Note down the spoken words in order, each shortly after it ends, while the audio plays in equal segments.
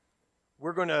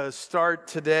We're going to start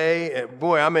today.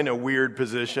 Boy, I'm in a weird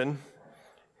position.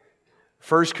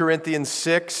 1 Corinthians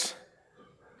 6,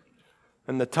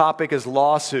 and the topic is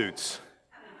lawsuits.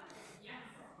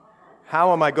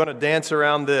 How am I going to dance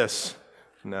around this?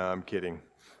 No, I'm kidding.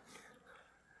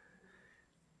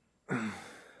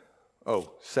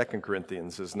 Oh, 2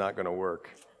 Corinthians is not going to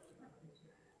work.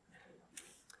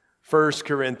 1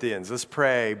 Corinthians, let's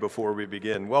pray before we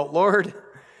begin. Well, Lord,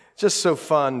 it's just so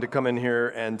fun to come in here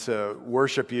and to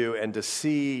worship you and to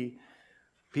see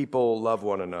people love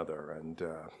one another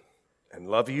and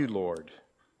love you, Lord.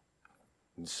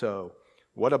 And so,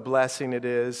 what a blessing it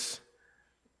is.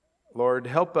 Lord,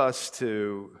 help us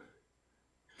to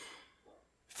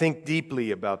think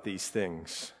deeply about these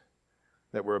things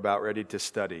that we're about ready to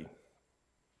study.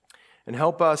 And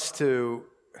help us to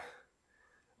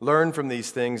learn from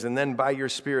these things, and then by your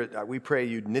Spirit, we pray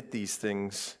you'd knit these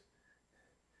things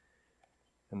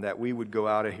and that we would go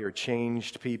out of here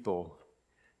changed people,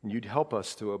 and you'd help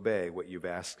us to obey what you've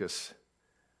asked us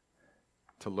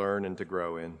to learn and to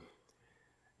grow in.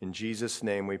 In Jesus'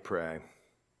 name we pray.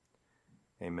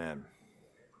 Amen.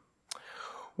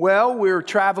 Well, we're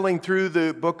traveling through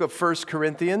the book of 1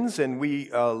 Corinthians, and we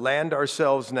land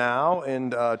ourselves now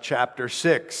in chapter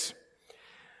 6.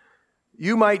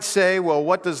 You might say, well,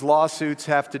 what does lawsuits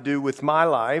have to do with my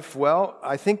life? Well,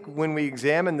 I think when we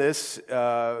examine this,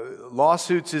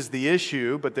 lawsuits is the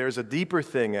issue, but there's a deeper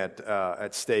thing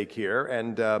at stake here,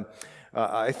 and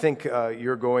I think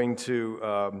you're going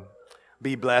to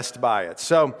be blessed by it.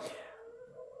 So,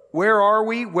 where are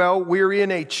we? Well, we're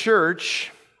in a church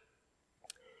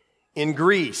in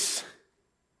Greece.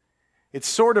 It's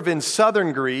sort of in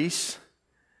southern Greece.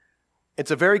 It's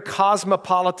a very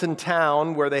cosmopolitan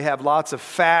town where they have lots of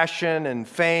fashion and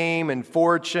fame and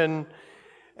fortune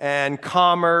and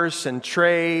commerce and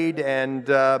trade. And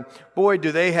boy,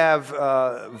 do they have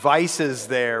vices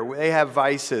there. They have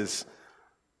vices.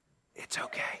 It's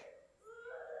okay.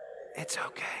 It's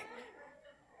okay.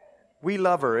 We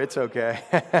love her. It's okay.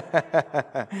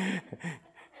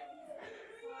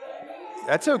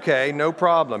 That's okay. No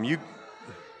problem. You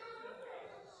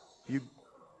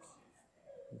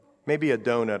maybe a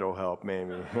donut will help,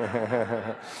 maybe.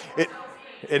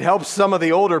 It helps some of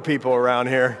the older people around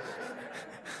here.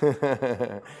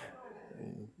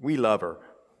 We love her.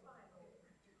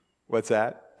 What's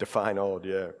that? Define old,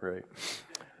 yeah, right.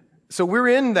 So we're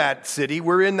in that city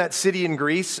in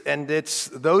Greece, and it's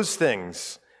those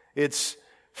things. It's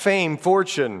fame,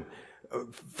 fortune,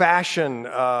 fashion,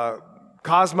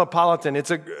 cosmopolitan.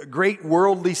 It's a great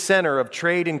worldly center of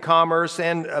trade and commerce,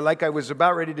 and like I was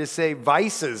about ready to say,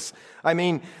 vices. I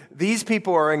mean, these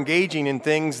people are engaging in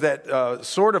things that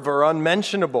sort of are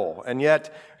unmentionable, and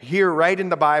yet here, right in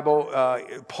the Bible,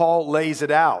 Paul lays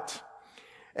it out.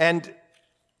 And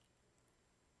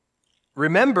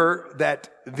remember that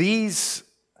these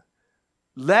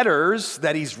letters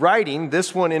that he's writing,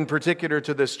 this one in particular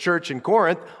to this church in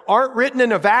Corinth, aren't written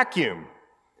in a vacuum.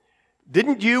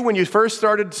 Didn't you, when you first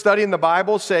started studying the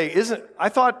Bible, say, I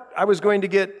thought I was going to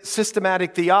get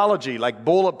systematic theology, like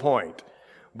bullet point,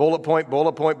 bullet point,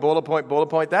 bullet point, bullet point, bullet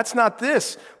point. That's not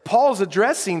this. Paul's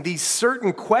addressing these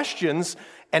certain questions,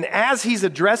 and as he's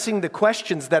addressing the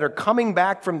questions that are coming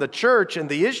back from the church and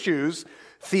the issues,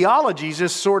 theology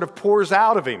just sort of pours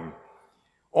out of him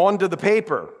onto the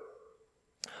paper.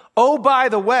 Oh, by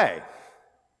the way,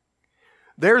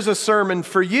 there's a sermon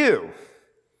for you.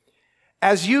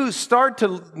 As you start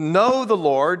to know the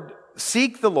Lord,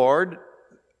 seek the Lord,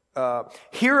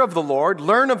 hear of the Lord,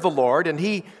 learn of the Lord, and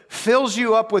He fills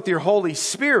you up with your Holy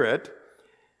Spirit,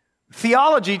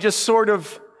 theology just sort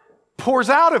of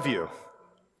pours out of you.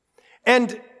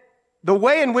 And the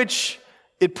way in which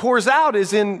it pours out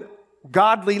is in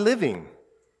godly living,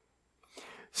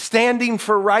 standing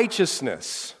for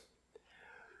righteousness,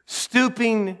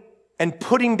 stooping and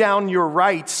putting down your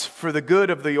rights for the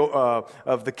good of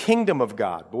the kingdom of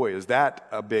God. Boy, is that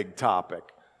a big topic.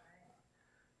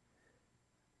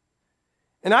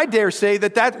 And I dare say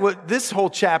that what this whole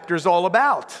chapter is all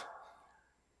about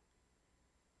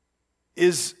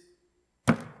is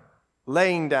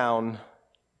laying down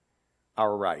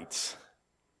our rights.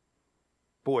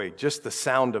 Boy, just the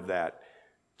sound of that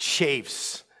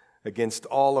chafes against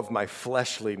all of my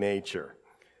fleshly nature.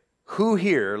 Who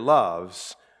here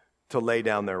loves to lay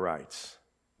down their rights?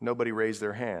 Nobody raised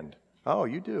their hand. Oh,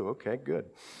 you do. Okay, good.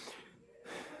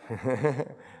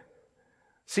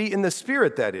 See, in the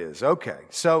spirit that is. Okay,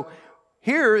 so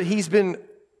here he's been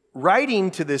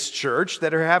writing to this church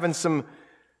that are having some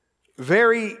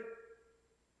very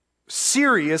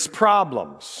serious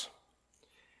problems.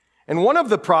 And one of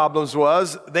the problems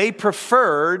was they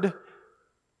preferred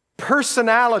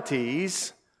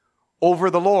personalities over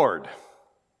the Lord.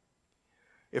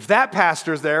 If that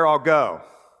pastor's there, I'll go.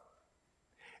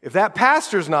 If that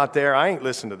pastor's not there, I ain't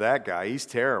listening to that guy. He's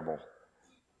terrible.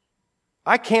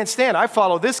 I can't stand. I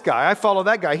follow this guy. I follow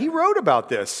that guy. He wrote about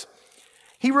this.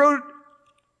 He wrote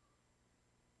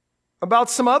about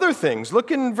some other things. Look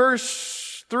in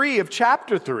verse 3 of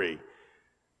chapter 3.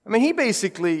 I mean, he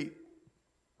basically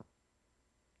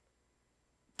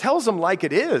tells them like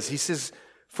it is. He says,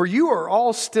 "For you are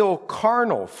all still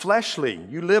carnal, fleshly.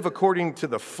 You live according to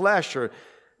the flesh, or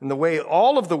in the way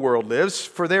all of the world lives.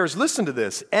 For there's," listen to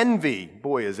this, "envy."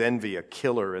 Boy, is envy a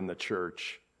killer in the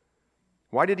church.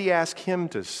 Why did he ask him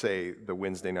to say the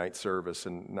Wednesday night service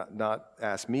and not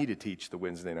ask me to teach the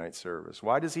Wednesday night service?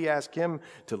 Why does he ask him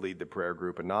to lead the prayer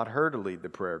group and not her to lead the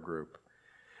prayer group?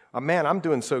 Man, I'm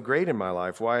doing so great in my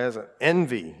life. Why hasn't?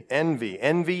 Envy.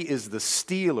 Envy is the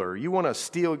stealer. You want to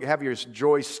steal, have your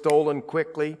joy stolen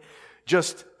quickly?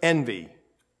 Just envy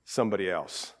somebody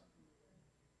else.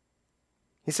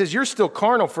 He says, "You're still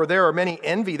carnal, for there are many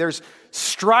envy." There's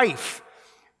strife.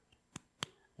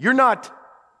 You're not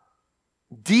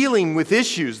dealing with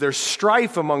issues. There's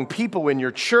strife among people in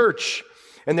your church,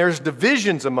 and there's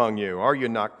divisions among you. Are you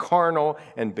not carnal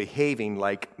and behaving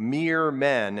like mere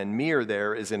men? And mere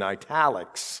there is in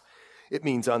italics. It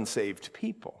means unsaved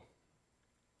people.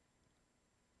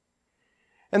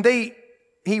 And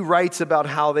he writes about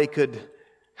how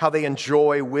they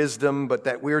enjoy wisdom, but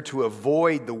that we're to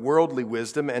avoid the worldly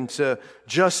wisdom and to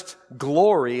just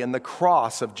glory in the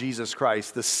cross of Jesus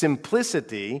Christ, the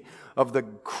simplicity of the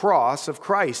cross of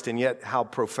Christ. And yet, how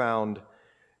profound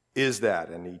is that?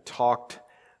 And he talked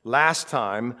last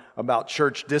time about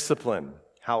church discipline,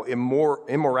 how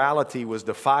immorality was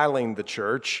defiling the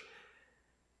church,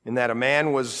 and that a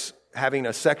man was having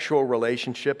a sexual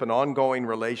relationship, an ongoing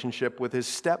relationship with his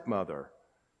stepmother.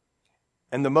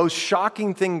 And the most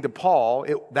shocking thing to Paul,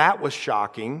 that was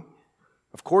shocking.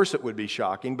 Of course it would be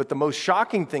shocking, but the most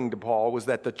shocking thing to Paul was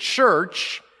that the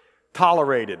church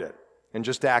tolerated it and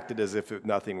just acted as if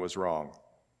nothing was wrong.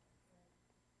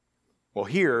 Well,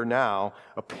 here now,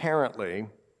 apparently,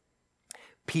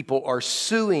 people are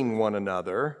suing one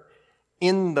another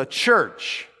in the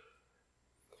church.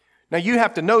 Now, you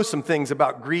have to know some things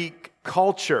about Greek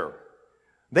culture.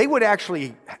 They would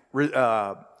actually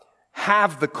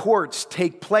have the courts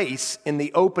take place in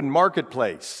the open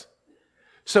marketplace.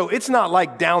 So it's not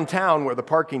like downtown where the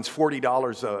parking's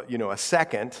 $40 a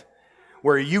second,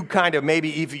 where you kind of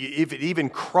maybe, if it even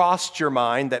crossed your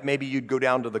mind that maybe you'd go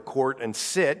down to the court and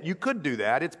sit. You could do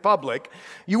that. It's public.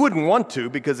 You wouldn't want to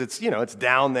because it's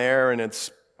down there and it's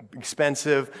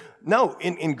expensive. No,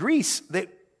 in Greece,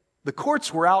 the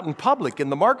courts were out in public in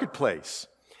the marketplace.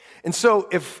 And so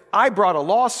if I brought a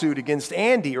lawsuit against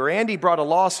Andy or Andy brought a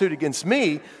lawsuit against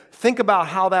me, think about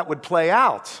how that would play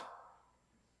out.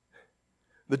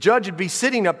 The judge would be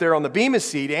sitting up there on the bema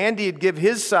seat. Andy would give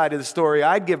his side of the story.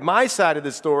 I'd give my side of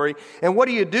the story. And what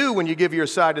do you do when you give your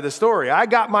side of the story? I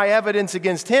got my evidence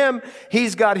against him.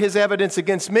 He's got his evidence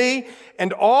against me.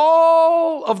 And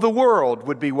all of the world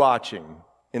would be watching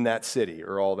in that city,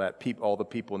 or all the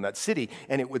people in that city.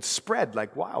 And it would spread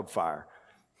like wildfire.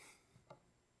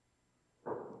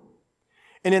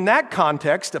 And in that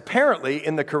context, apparently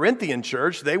in the Corinthian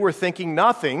church, they were thinking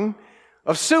nothing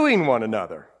of suing one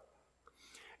another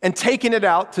and taking it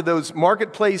out to those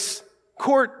marketplace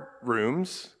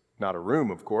courtrooms, not a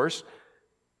room, of course,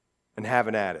 and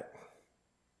having at it.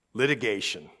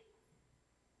 Litigation.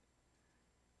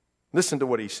 Listen to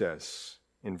what he says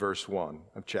in verse 1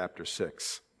 of chapter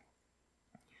 6.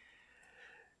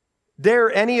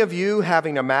 "Dare any of you,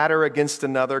 having a matter against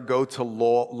another, go to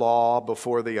law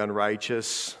before the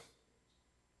unrighteous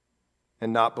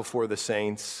and not before the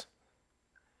saints?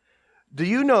 Do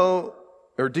you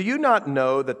not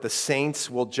know that the saints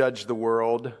will judge the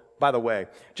world?" By the way,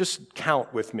 just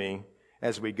count with me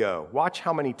as we go. Watch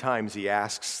how many times he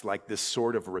asks like this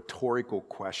sort of rhetorical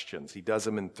questions. He does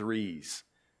them in threes.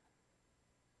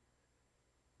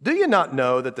 "Do you not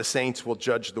know that the saints will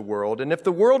judge the world? And if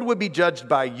the world would be judged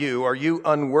by you, are you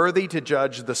unworthy to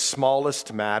judge the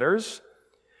smallest matters?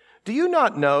 Do you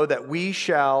not know that we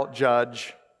shall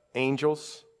judge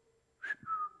angels?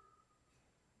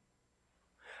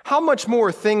 How much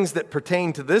more things that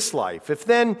pertain to this life? If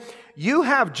then you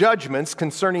have judgments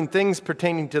concerning things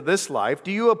pertaining to this life,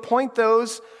 do you appoint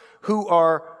those who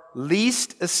are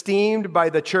least esteemed by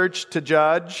the church to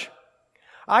judge?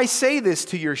 I say this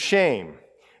to your shame.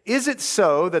 Is it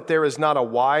so that there is not a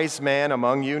wise man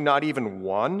among you, not even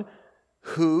one,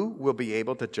 who will be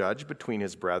able to judge between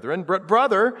his brethren? But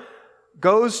brother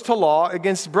goes to law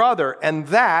against brother, and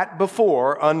that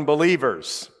before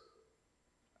unbelievers.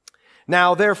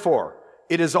 Now, therefore,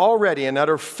 it is already an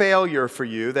utter failure for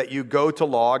you that you go to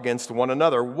law against one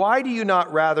another. Why do you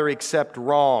not rather accept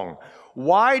wrong?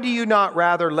 Why do you not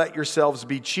rather let yourselves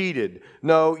be cheated?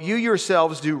 No, you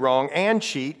yourselves do wrong and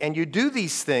cheat, and you do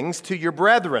these things to your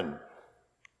brethren.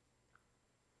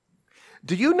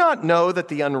 Do you not know that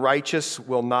the unrighteous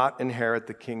will not inherit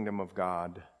the kingdom of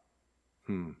God?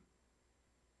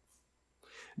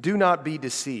 Do not be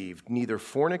deceived, neither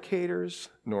fornicators,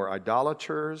 nor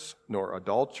idolaters, nor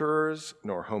adulterers,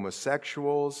 nor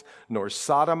homosexuals, nor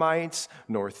sodomites,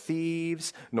 nor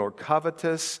thieves, nor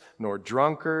covetous, nor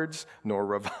drunkards, nor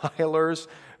revilers,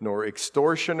 nor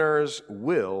extortioners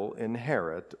will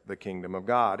inherit the kingdom of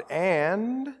God.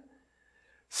 And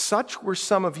such were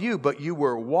some of you, but you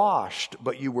were washed,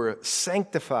 but you were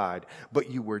sanctified,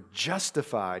 but you were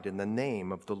justified in the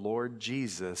name of the Lord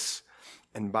Jesus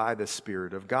and by the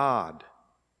Spirit of God.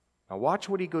 Now watch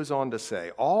what he goes on to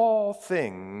say. All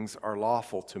things are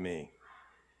lawful to me.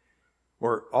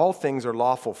 Or all things are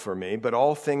lawful for me, but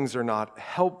all things are not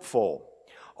helpful.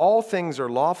 All things are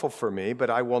lawful for me, but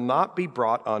I will not be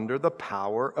brought under the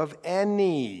power of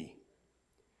any.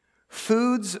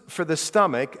 Foods for the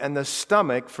stomach, and the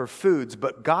stomach for foods,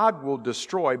 but God will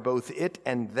destroy both it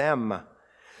and them.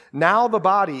 Now the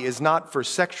body is not for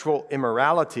sexual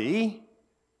immorality,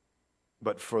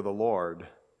 but for the Lord,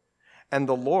 and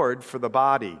the Lord for the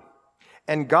body.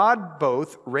 And God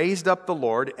both raised up the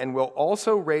Lord and will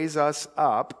also raise us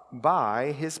up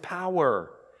by his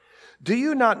power. Do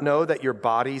you not know that your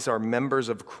bodies are members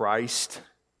of Christ?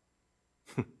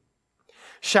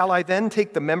 Shall I then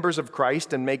take the members of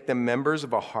Christ and make them members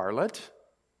of a harlot?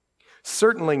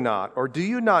 Certainly not. Or do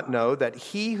you not know that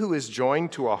he who is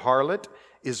joined to a harlot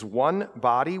is one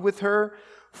body with her?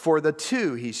 For the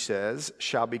two, he says,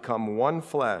 shall become one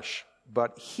flesh,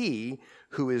 but he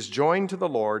who is joined to the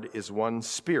Lord is one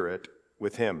spirit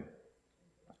with him.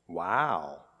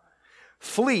 Wow.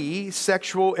 Flee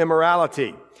sexual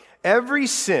immorality. Every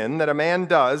sin that a man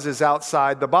does is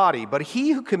outside the body, but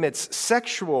he who commits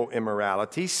sexual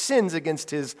immorality sins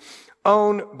against his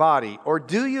own body. Or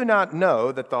do you not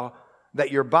know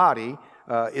that your body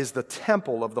is the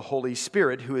temple of the Holy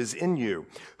Spirit who is in you,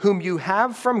 whom you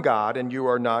have from God, and you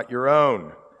are not your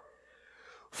own?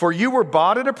 For you were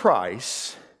bought at a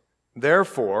price.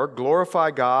 Therefore, glorify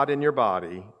God in your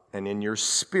body and in your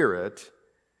spirit,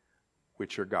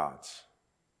 which are God's.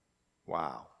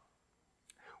 Wow.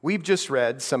 We've just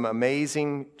read some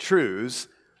amazing truths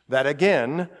that,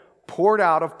 again, poured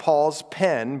out of Paul's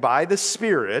pen by the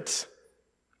Spirit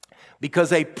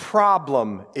because a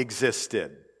problem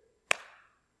existed.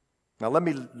 Now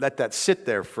let that sit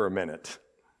there for a minute.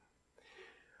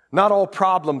 Not all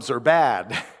problems are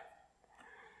bad.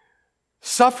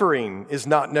 Suffering is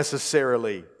not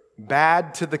necessarily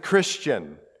bad to the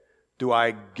Christian. Do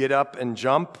I get up and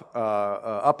jump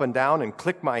up and down and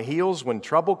click my heels when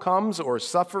trouble comes or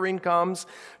suffering comes?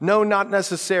 No, not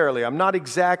necessarily. I'm not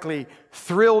exactly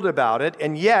thrilled about it.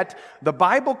 And yet, the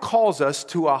Bible calls us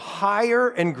to a higher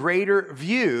and greater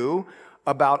view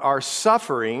about our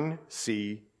suffering,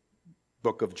 see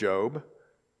Book of Job,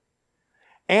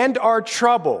 and our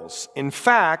troubles. In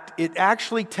fact, it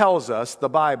actually tells us, the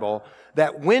Bible,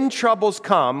 that when troubles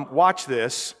come, watch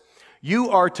this,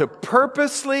 you are to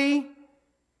purposely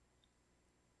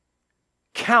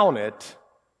count it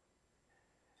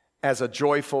as a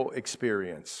joyful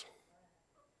experience.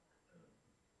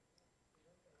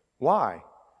 Why?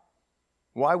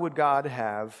 Why would God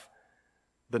have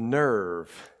the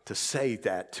nerve to say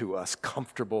that to us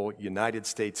comfortable United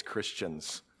States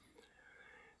Christians?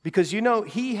 Because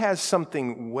he has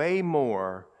something way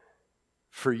more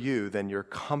for you than your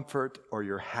comfort or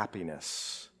your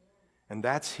happiness. And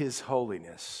that's his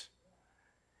holiness.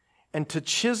 And to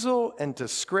chisel and to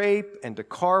scrape and to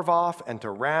carve off and to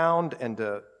round and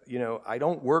to, I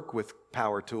don't work with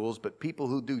power tools, but people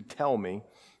who do tell me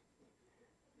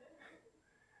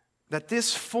that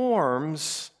this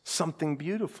forms something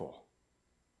beautiful.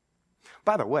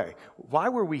 By the way, why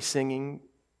were we singing,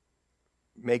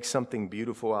 "Make something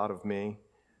beautiful out of me"?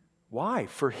 Why?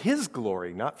 For his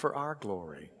glory, not for our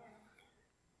glory.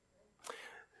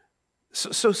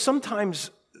 So sometimes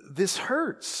this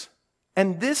hurts.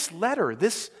 And this letter,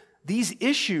 these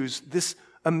issues, this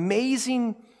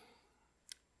amazing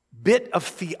bit of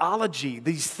theology,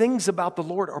 these things about the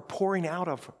Lord are pouring out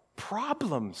of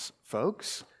problems,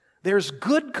 folks. There's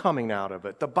good coming out of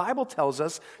it. The Bible tells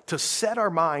us to set our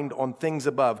mind on things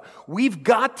above. We've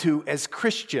got to, as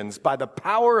Christians, by the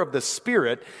power of the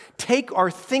Spirit, take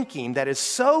our thinking that is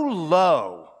so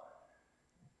low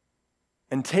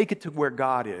and take it to where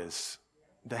God is,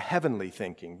 the heavenly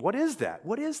thinking. What is that?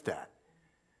 What is that?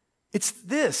 It's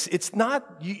this. It's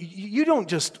not, you don't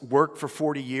just work for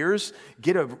 40 years,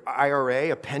 get an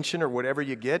IRA, a pension or whatever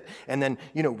you get, and then,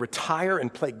 retire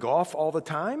and play golf all the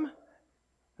time.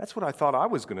 That's what I thought I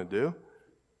was going to do.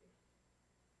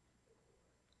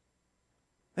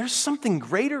 There's something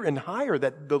greater and higher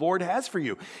that the Lord has for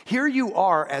you. Here you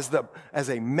are as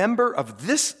a member of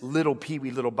this little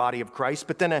peewee little body of Christ,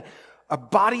 but then a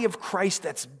body of Christ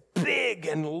that's big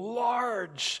and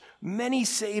large, many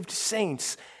saved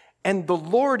saints. And the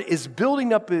Lord is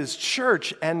building up His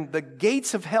church, and the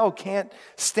gates of hell can't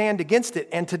stand against it.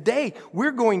 And today,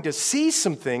 we're going to see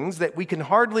some things that we can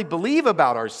hardly believe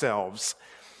about ourselves.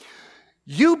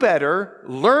 You better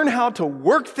learn how to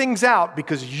work things out,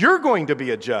 because you're going to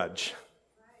be a judge.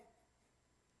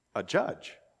 A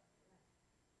judge?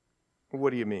 What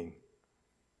do you mean?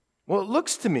 Well, it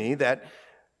looks to me that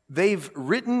they've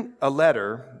written a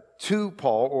letter to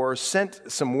Paul, or sent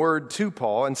some word to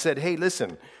Paul and said, hey,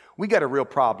 listen, we got a real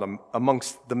problem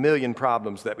amongst the million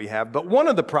problems that we have. But one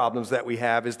of the problems that we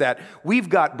have is that we've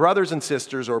got brothers and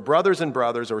sisters, or brothers and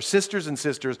brothers, or sisters and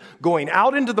sisters going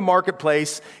out into the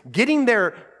marketplace, getting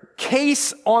their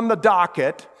case on the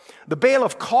docket. The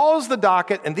bailiff calls the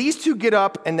docket, and these two get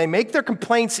up and they make their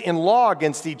complaints in law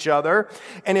against each other,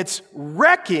 and it's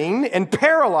wrecking and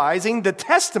paralyzing the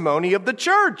testimony of the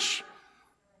church.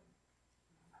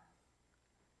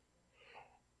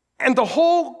 And the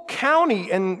whole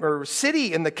county or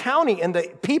city and the county and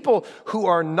the people who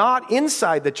are not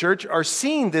inside the church are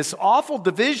seeing this awful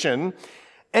division,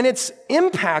 and it's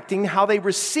impacting how they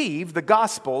receive the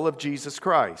gospel of Jesus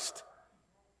Christ.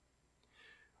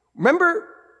 Remember,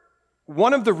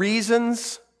 one of the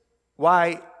reasons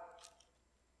why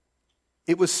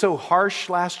it was so harsh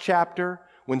last chapter,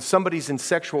 when somebody's in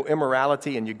sexual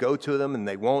immorality and you go to them and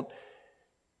they won't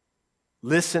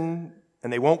listen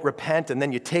and they won't repent, and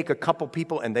then you take a couple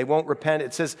people and they won't repent.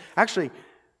 It says, actually,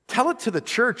 tell it to the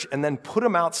church and then put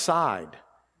them outside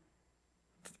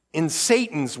in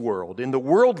Satan's world, in the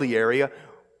worldly area,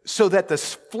 so that the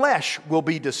flesh will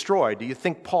be destroyed. Do you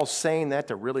think Paul's saying that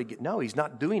to really get? No, he's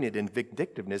not doing it in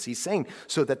vindictiveness. He's saying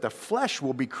so that the flesh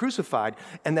will be crucified,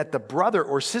 and that the brother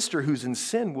or sister who's in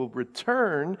sin will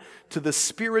return to the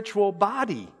spiritual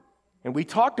body. And we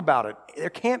talked about it.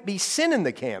 There can't be sin in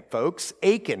the camp, folks.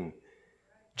 Achan.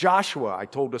 Joshua, I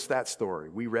told us that story.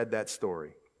 We read that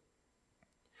story.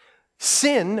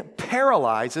 Sin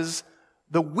paralyzes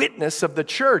the witness of the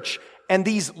church, and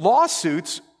these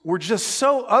lawsuits were just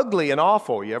so ugly and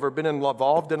awful. You ever been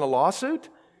involved in a lawsuit?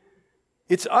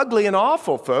 It's ugly and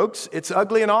awful, folks. It's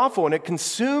ugly and awful, and it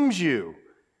consumes you.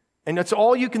 And that's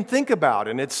all you can think about.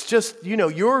 And it's just,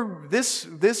 you're this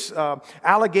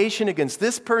allegation against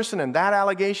this person and that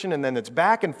allegation, and then it's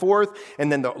back and forth,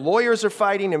 and then the lawyers are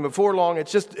fighting, and before long,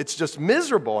 it's just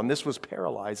miserable. And this was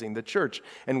paralyzing the church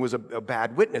and was a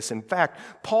bad witness. In fact,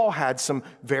 Paul had some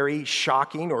very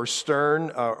shocking or stern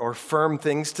or firm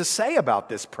things to say about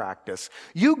this practice.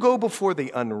 You go before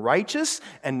the unrighteous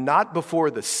and not before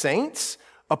the saints.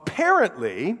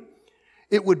 Apparently,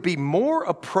 it would be more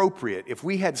appropriate if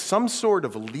we had some sort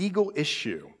of legal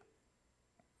issue,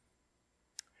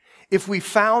 if we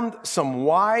found some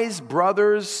wise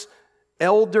brothers,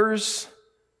 elders,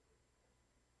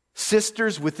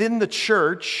 sisters within the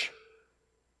church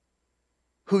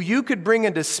who you could bring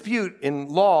a dispute in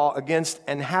law against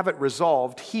and have it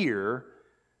resolved here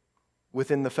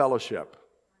within the fellowship.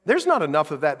 There's not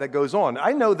enough of that goes on.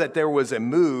 I know that there was a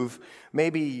move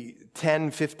maybe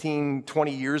 10, 15,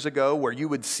 20 years ago where you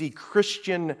would see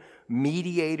Christian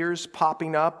mediators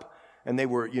popping up, and they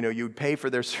were, you would pay for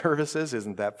their services.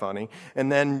 Isn't that funny?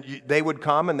 And then they would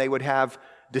come and they would have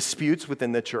disputes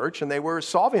within the church, and they were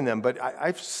solving them. But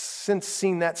I've since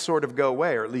seen that sort of go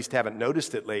away, or at least haven't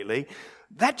noticed it lately.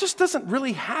 That just doesn't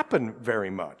really happen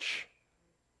very much.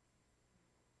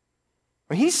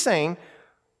 He's saying,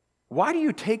 why do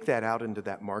you take that out into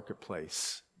that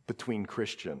marketplace between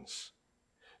Christians?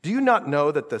 Do you not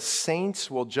know that the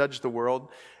saints will judge the world?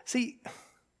 See,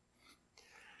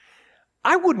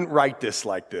 I wouldn't write this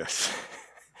like this.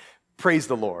 Praise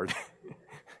the Lord.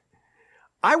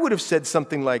 I would have said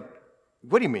something like,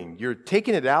 what do you mean? You're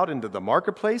taking it out into the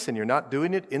marketplace and you're not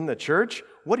doing it in the church?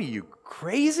 What are you,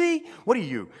 crazy? What are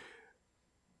you?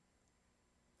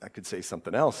 I could say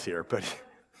something else here, but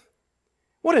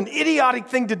what an idiotic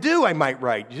thing to do, I might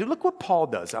write. Look what Paul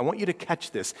does. I want you to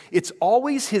catch this. It's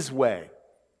always his way.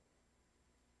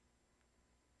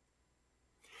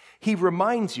 He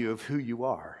reminds you of who you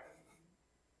are.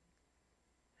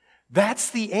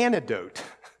 That's the antidote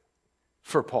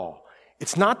for Paul.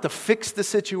 It's not to fix the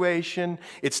situation.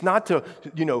 It's not to,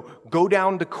 go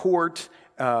down to court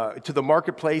to the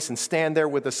marketplace and stand there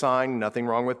with a sign, nothing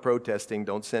wrong with protesting,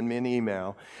 don't send me an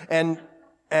email, and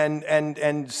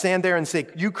stand there and say,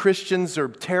 you Christians are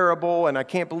terrible and I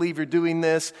can't believe you're doing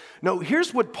this. No,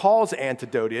 here's what Paul's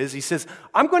antidote is. He says,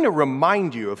 I'm going to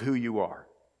remind you of who you are.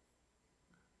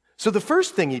 So the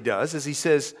first thing he does is he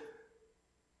says,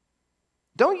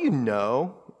 don't you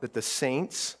know that the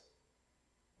saints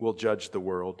will judge the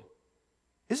world?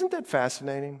 Isn't that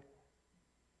fascinating?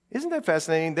 Isn't that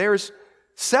fascinating? There's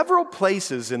several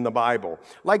places in the Bible.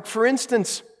 Like, for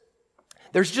instance,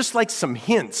 there's just like some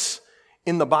hints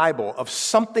in the Bible of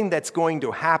something that's going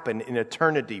to happen in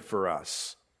eternity for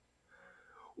us.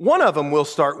 One of them we'll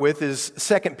start with is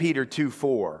 2 Peter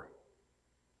 2:4.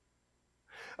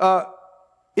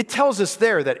 It tells us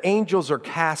there that angels are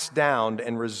cast down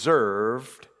and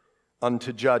reserved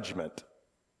unto judgment.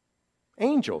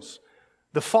 Angels.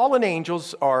 The fallen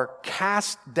angels are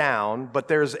cast down, but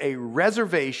there's a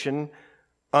reservation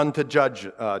unto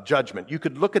judgment. You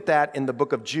could look at that in the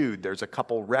book of Jude. There's a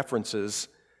couple references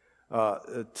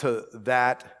to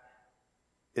that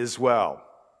as well.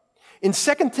 In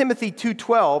 2 Timothy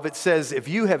 2:12, it says, if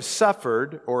you have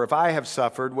suffered, or if I have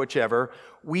suffered, whichever,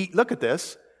 look at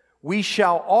this, we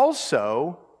shall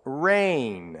also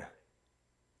reign,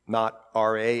 not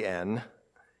R-A-N,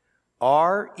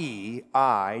 R-E-I-G-N.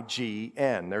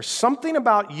 There's something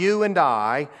about you and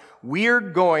I, we're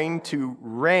going to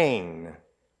reign.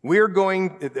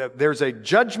 There's a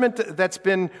judgment that's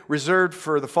been reserved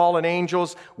for the fallen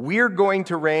angels. We're going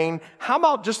to reign. How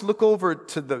about just look over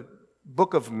to the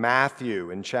book of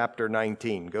Matthew in chapter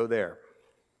 19. Go there.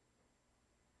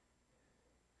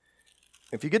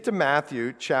 If you get to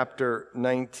Matthew chapter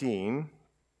 19,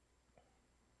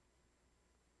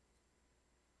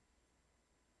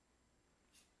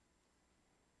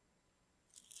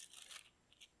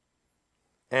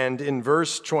 and in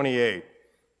verse 28,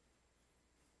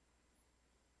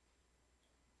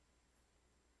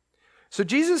 so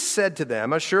Jesus said to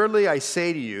them, assuredly I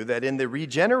say to you that in the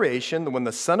regeneration, when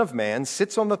the Son of Man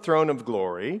sits on the throne of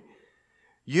glory,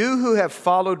 you who have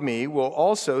followed me will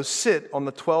also sit on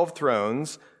the 12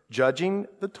 thrones, judging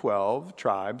the 12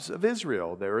 tribes of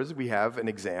Israel. We have an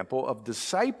example of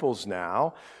disciples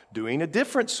now doing a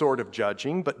different sort of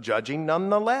judging, but judging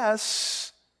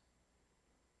nonetheless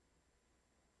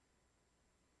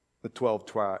the 12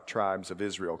 tribes of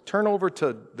Israel. Turn over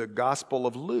to the Gospel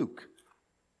of Luke.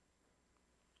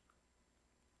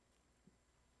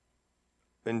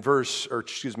 In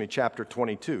chapter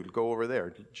 22. Go over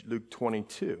there, Luke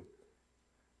 22.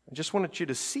 I just wanted you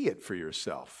to see it for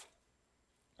yourself.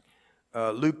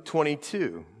 Luke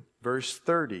 22, verse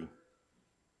 30.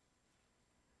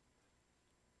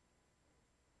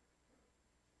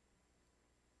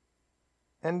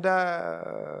 And, wait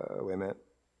a minute.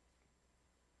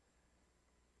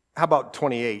 How about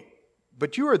 28?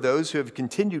 But you are those who have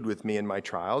continued with me in my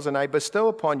trials, and I bestow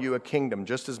upon you a kingdom,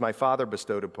 just as my Father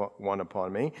bestowed one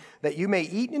upon me, that you may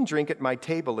eat and drink at my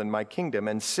table in my kingdom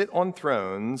and sit on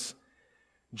thrones,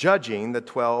 judging the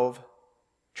 12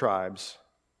 tribes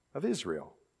of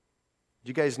Israel. Do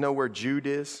you guys know where Jude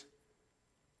is?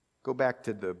 Go back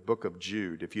to the book of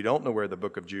Jude. If you don't know where the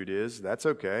book of Jude is, that's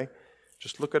okay.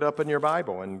 Just look it up in your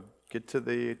Bible and get to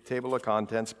the table of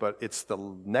contents, but it's the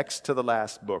next to the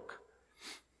last book.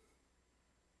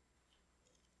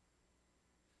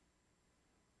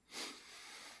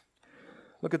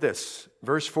 Look at this,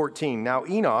 verse 14. Now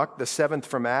Enoch, the seventh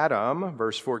from Adam,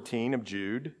 verse 14 of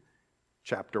Jude,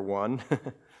 chapter 1,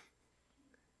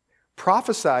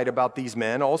 prophesied about these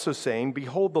men, also saying,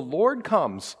 behold, the Lord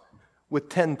comes with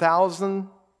 10,000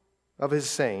 of his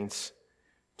saints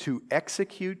to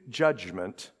execute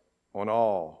judgment on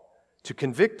all, to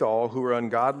convict all who are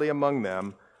ungodly among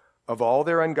them of all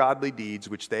their ungodly deeds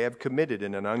which they have committed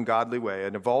in an ungodly way,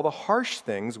 and of all the harsh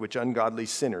things which ungodly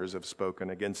sinners have spoken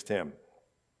against him.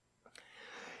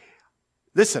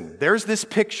 Listen, there's this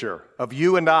picture of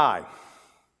you and I,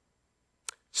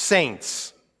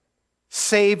 saints,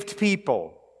 saved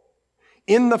people,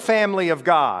 in the family of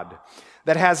God,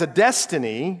 that has a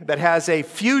destiny, that has a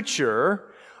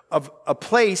future of a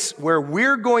place where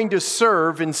we're going to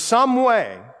serve in some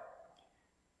way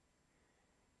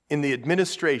in the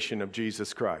administration of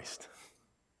Jesus Christ.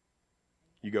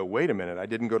 You go, wait a minute, I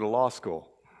didn't go to law school.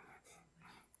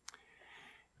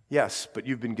 Yes, but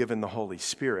you've been given the Holy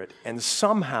Spirit, and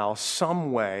somehow,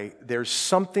 some way, there's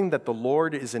something that the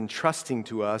Lord is entrusting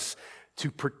to us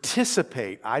to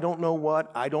participate. I don't know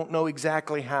what, I don't know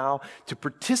exactly how, to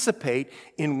participate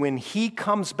in when He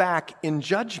comes back in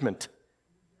judgment.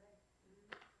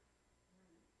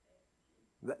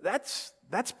 That's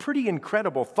pretty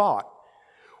incredible thought.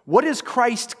 What is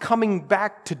Christ coming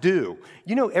back to do?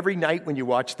 You know, every night when you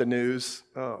watch the news,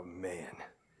 oh man,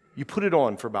 you put it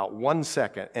on for about 1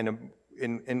 second,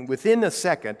 and within a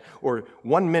second or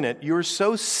 1 minute, you're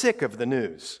so sick of the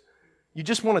news. You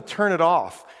just want to turn it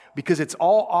off because it's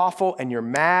all awful and you're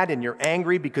mad and you're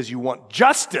angry because you want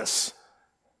justice.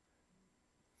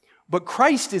 But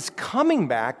Christ is coming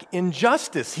back in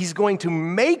justice. He's going to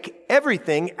make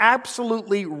everything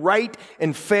absolutely right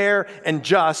and fair and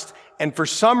just. And for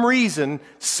some reason,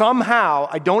 somehow,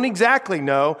 I don't exactly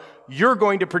know, you're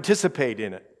going to participate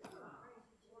in it.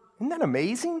 Isn't that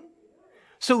amazing?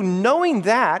 So knowing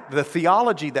that, the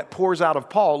theology that pours out of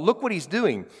Paul, look what he's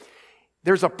doing.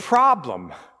 There's a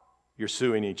problem. You're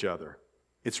suing each other.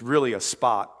 It's really a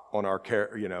spot on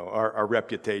our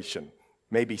reputation.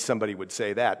 Maybe somebody would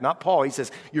say that. Not Paul. He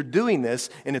says, you're doing this,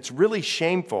 and it's really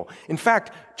shameful. In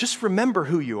fact, just remember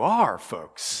who you are,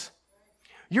 folks.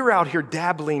 You're out here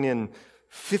dabbling in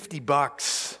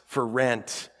 $50 for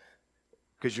rent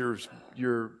because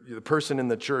you're the person in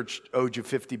the church owed you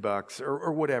 $50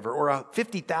 or whatever, or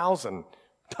 50,000.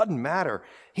 Doesn't matter.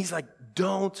 He's like,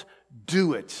 don't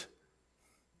do it.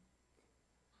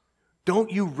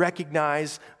 Don't you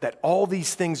recognize that all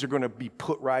these things are going to be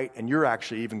put right and you're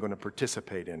actually even going to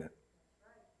participate in it?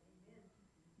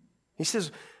 He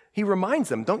says, he reminds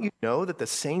them, don't you know that the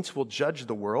saints will judge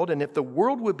the world? And if the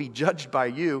world would be judged by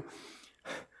you,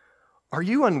 are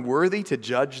you unworthy to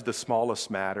judge the smallest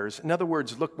matters? In other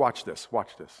words, look, watch this.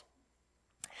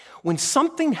 When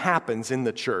something happens in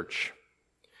the church,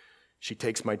 she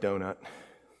takes my donut.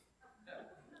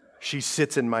 She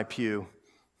sits in my pew.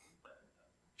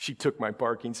 She took my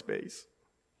parking space.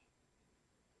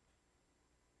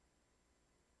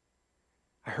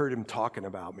 I heard him talking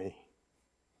about me.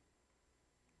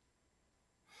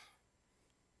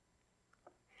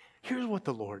 Here's what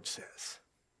the Lord says.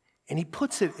 And he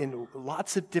puts it in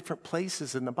lots of different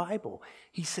places in the Bible.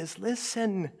 He says,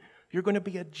 listen, you're going to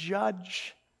be a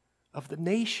judge of the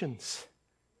nations.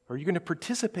 Or you're going to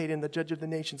participate in the judge of the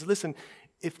nations. Listen,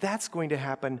 if that's going to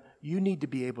happen, you need to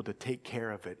be able to take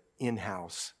care of it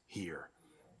in-house here.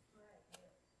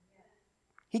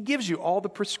 He gives you all the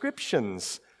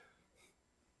prescriptions.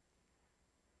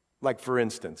 Like, for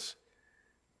instance,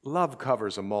 love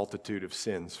covers a multitude of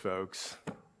sins, folks.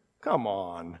 Come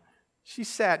on. She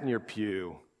sat in your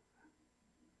pew.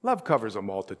 Love covers a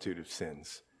multitude of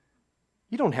sins.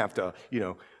 You don't have to,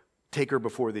 take her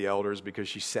before the elders because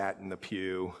she sat in the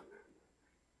pew.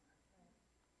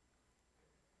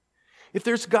 If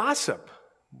there's gossip,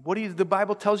 what the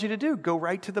Bible tells you to do? Go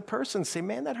right to the person. Say,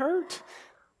 man, that hurt.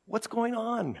 What's going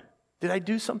on? Did I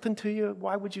do something to you?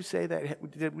 Why would you say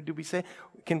that? Did we say,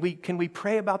 can we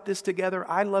pray about this together?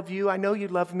 I love you. I know you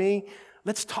love me.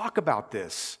 Let's talk about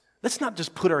this. Let's not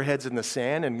just put our heads in the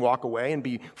sand and walk away and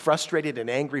be frustrated and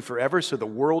angry forever so the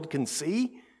world can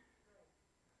see.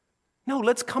 No,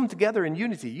 let's come together in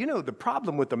unity. The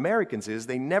problem with Americans is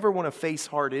they never want to face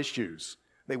hard issues.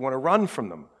 They want to run from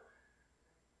them.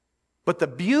 But the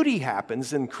beauty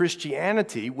happens in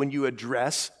Christianity when you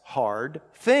address hard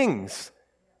things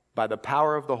by the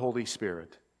power of the Holy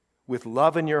Spirit, with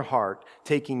love in your heart,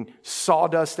 taking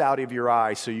sawdust out of your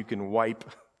eye so you can wipe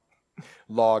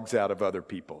logs out of other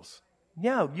people's.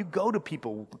 Yeah, you go to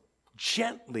people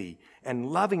gently and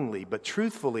lovingly, but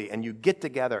truthfully, and you get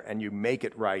together and you make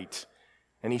it right.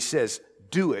 And he says,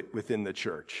 do it within the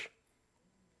church.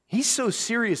 He's so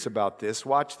serious about this.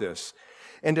 Watch this.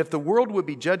 And if the world would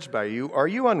be judged by you, are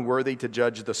you unworthy to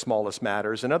judge the smallest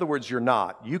matters? In other words, you're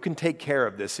not. You can take care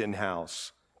of this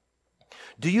in-house.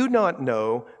 Do you not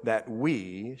know that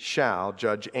we shall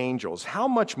judge angels? How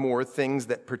much more things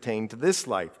that pertain to this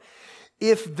life?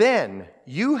 If then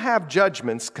you have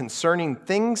judgments concerning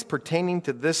things pertaining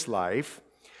to this life,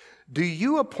 do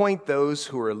you appoint those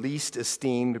who are least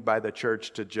esteemed by the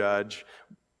church to judge?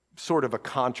 Sort of a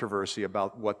controversy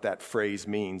about what that phrase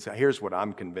means. Here's what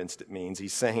I'm convinced it means.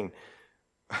 He's saying,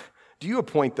 do you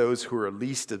appoint those who are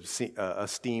least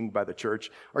esteemed by the church?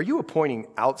 Are you appointing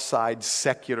outside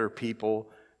secular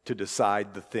people to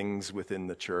decide the things within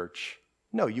the church?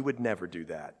 No, you would never do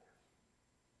that.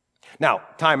 Now,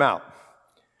 time out.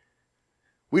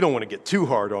 We don't want to get too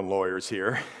hard on lawyers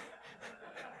here.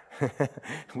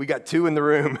 We got two in the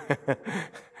room.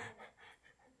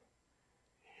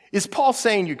 Is Paul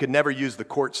saying you could never use the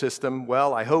court system?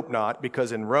 Well, I hope not,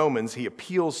 because in Romans, he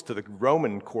appeals to the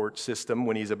Roman court system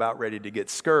when he's about ready to get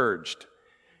scourged.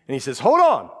 And he says, hold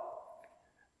on.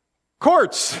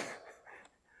 Courts.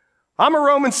 I'm a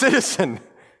Roman citizen.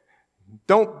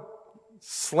 Don't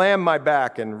slam my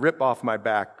back and rip off my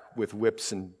back with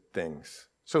whips and things.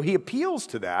 So he appeals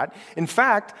to that. In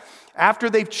fact, after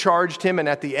they've charged him, and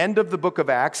at the end of the book of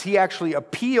Acts, he actually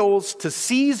appeals to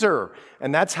Caesar,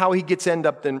 and that's how he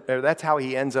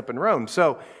ends up in Rome.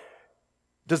 So,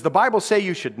 does the Bible say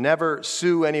you should never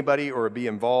sue anybody or be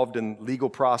involved in legal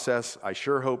process? I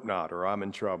sure hope not, or I'm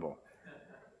in trouble.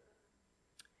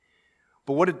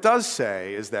 But what it does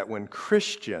say is that when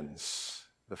Christians,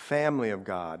 the family of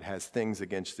God, has things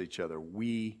against each other,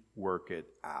 we work it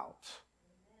out.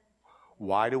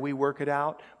 Why do we work it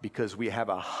out? Because we have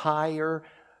a higher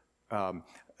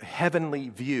heavenly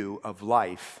view of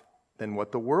life than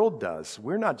what the world does.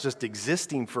 We're not just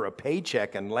existing for a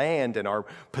paycheck and land and our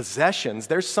possessions.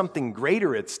 There's something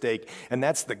greater at stake, and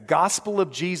that's the gospel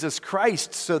of Jesus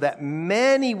Christ, so that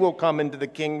many will come into the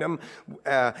kingdom.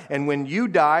 And when you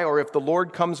die, or if the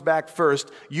Lord comes back first,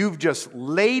 you've just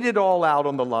laid it all out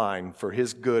on the line for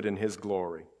His good and His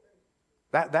glory.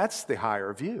 That's the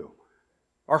higher view.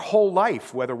 Our whole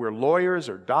life, whether we're lawyers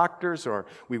or doctors or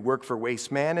we work for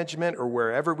Waste Management or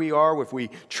wherever we are, if we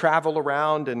travel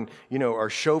around and, are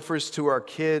chauffeurs to our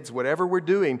kids, whatever we're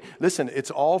doing, listen,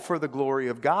 it's all for the glory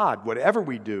of God, whatever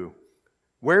we do.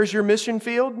 Where's your mission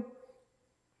field?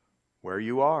 Where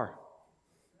you are.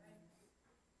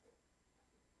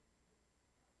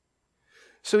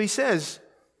 So he says,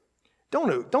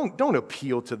 don't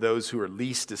appeal to those who are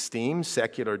least esteemed,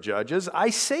 secular judges.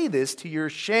 I say this to your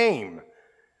shame.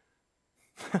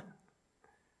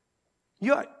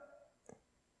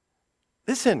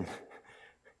 Listen,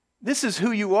 this is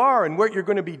who you are and what you're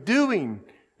going to be doing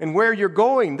and where you're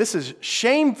going. This is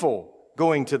shameful,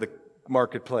 going to the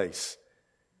marketplace.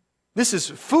 This is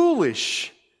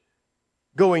foolish,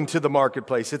 going to the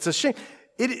marketplace. It's a shame.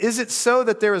 Is it so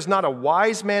that there is not a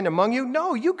wise man among you?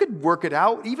 No, you could work it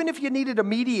out. Even if you needed a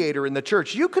mediator in the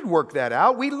church, you could work that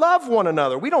out. We love one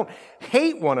another. We don't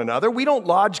hate one another. We don't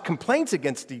lodge complaints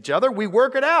against each other. We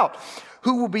work it out.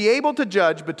 Who will be able to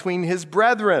judge between his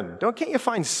brethren? Can't you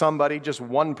find somebody, just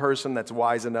one person that's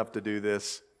wise enough to do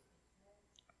this?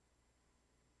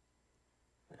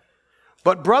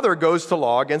 But brother goes to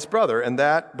law against brother, and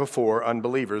that before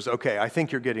unbelievers. Okay, I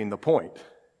think you're getting the point.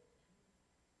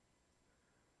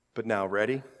 But now,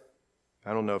 ready?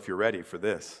 I don't know if you're ready for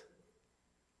this.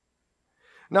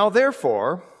 Now,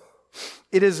 therefore,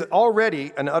 it is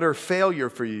already an utter failure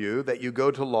for you that you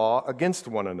go to law against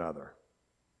one another.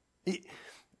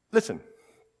 Listen,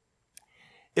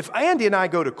 if Andy and I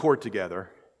go to court together,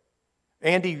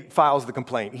 Andy files the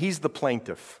complaint. He's the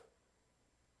plaintiff.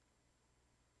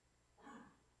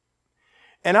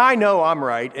 And I know I'm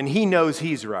right, and he knows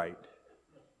he's right.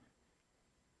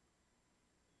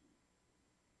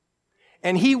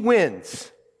 And he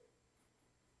wins.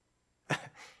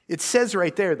 It says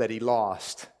right there that he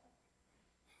lost.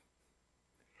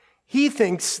 He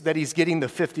thinks that he's getting the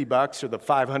 $50 or the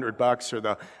 $500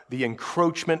 or the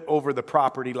encroachment over the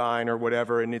property line or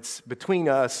whatever, and it's between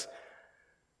us.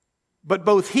 But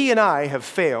both he and I have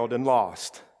failed and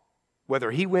lost, whether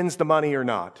he wins the money or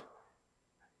not.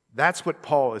 That's what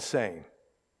Paul is saying.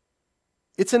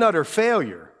 It's an utter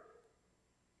failure.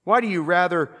 Why do you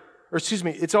rather...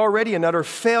 it's already an utter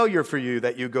failure for you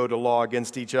that you go to law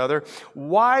against each other.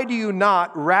 Why do you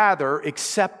not rather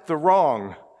accept the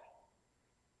wrong?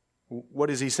 What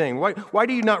is he saying? Why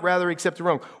do you not rather accept the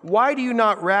wrong? Why do you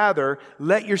not rather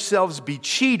let yourselves be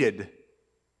cheated?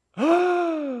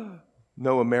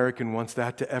 No American wants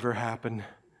that to ever happen.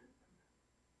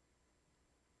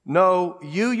 No,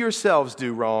 you yourselves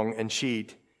do wrong and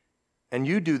cheat, and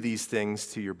you do these things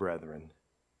to your brethren.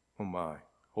 Oh my.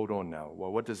 Hold on now.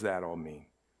 Well, what does that all mean?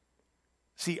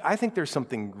 See, I think there's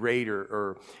something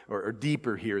greater or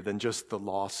deeper here than just the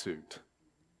lawsuit.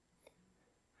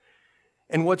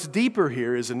 And what's deeper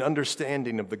here is an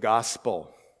understanding of the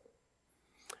gospel.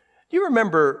 You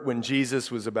remember when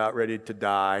Jesus was about ready to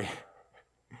die?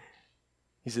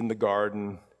 He's in the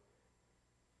garden.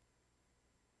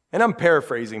 And I'm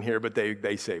paraphrasing here, but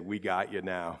they say, "We got you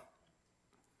now.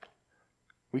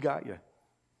 We got you."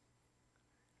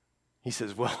 He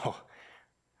says, "Well,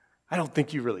 I don't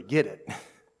think you really get it.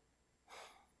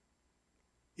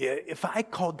 If I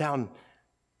called down,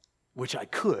 which I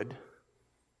could,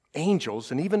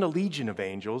 angels and even a legion of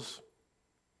angels,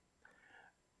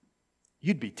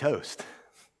 you'd be toast."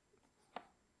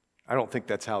 I don't think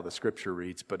that's how the scripture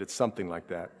reads, but it's something like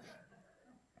that.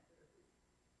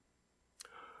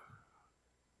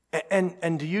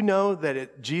 And do you know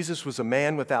that Jesus was a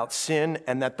man without sin,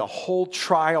 and that the whole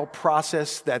trial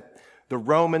process that the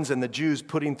Romans and the Jews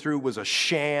put him through was a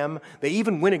sham? They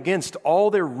even went against all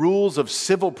their rules of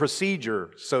civil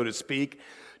procedure, so to speak,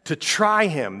 to try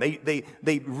him. They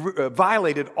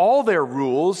violated all their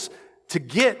rules to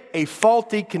get a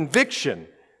faulty conviction.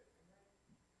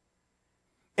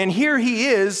 And here he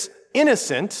is,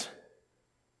 innocent,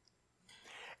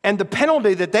 and the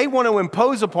penalty that they want to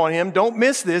impose upon him, don't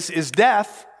miss this, is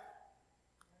death.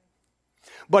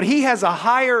 But he has a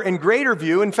higher and greater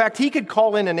view. In fact, he could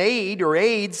call in an aid or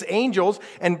aides, angels,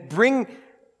 and bring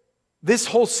this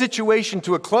whole situation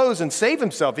to a close and save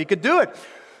himself. He could do it.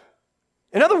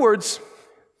 In other words,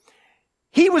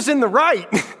 he was in the right.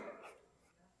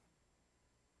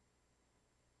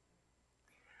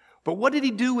 But what did he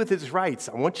do with his rights?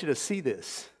 I want you to see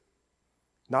this.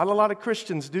 Not a lot of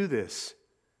Christians do this.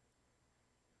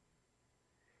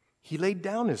 He laid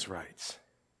down his rights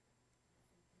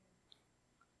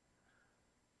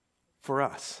for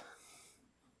us.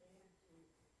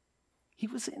 He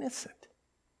was innocent.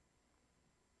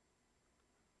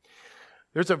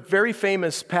 There's a very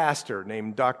famous pastor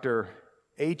named Dr.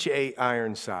 H.A.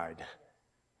 Ironside.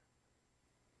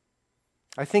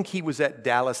 I think he was at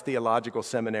Dallas Theological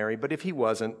Seminary, but if he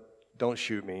wasn't, don't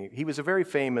shoot me. He was a very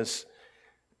famous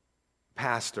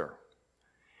pastor.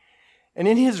 And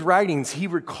in his writings, he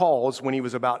recalls when he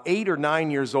was about 8 or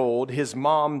 9 years old, his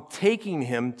mom taking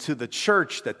him to the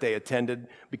church that they attended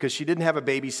because she didn't have a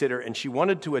babysitter and she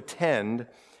wanted to attend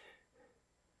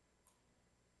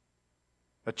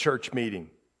a church meeting.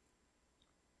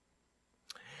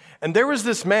 And there was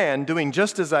this man doing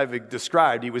just as I've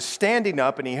described. He was standing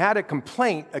up and he had a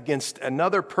complaint against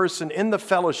another person in the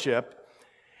fellowship.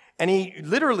 And he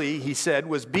literally, he said,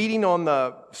 was beating on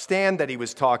the stand that he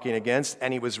was talking against,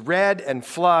 and he was red and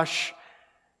flush.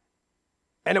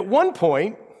 And at one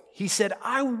point, he said,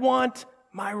 I want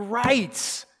my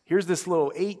rights. Here's this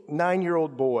little 8,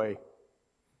 9-year-old boy.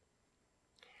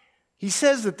 He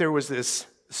says that there was this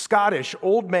Scottish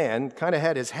old man, kind of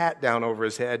had his hat down over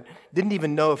his head, didn't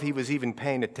even know if he was even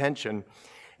paying attention.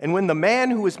 And when the man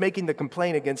who was making the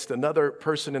complaint against another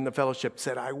person in the fellowship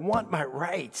said, I want my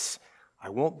rights, I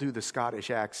won't do the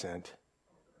Scottish accent.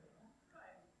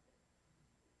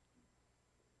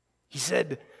 He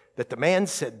said that the man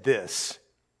said this,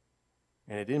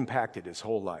 and it impacted his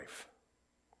whole life.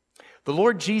 The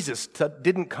Lord Jesus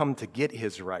didn't come to get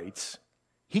his rights.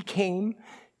 He came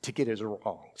to get his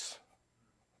wrongs.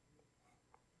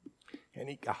 And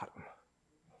he got them.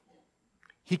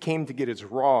 He came to get his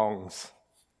wrongs.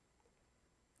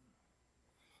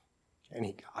 And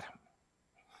he got them.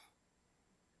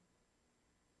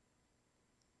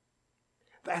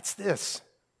 That's this.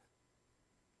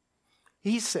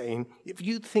 He's saying, if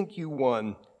you think you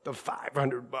won the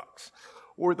 $500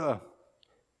 or the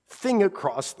thing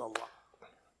across the lot,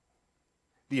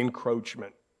 the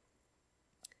encroachment,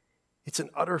 it's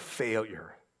an utter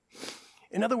failure.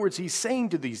 In other words, he's saying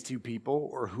to these two people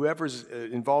or whoever's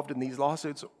involved in these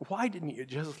lawsuits, why didn't you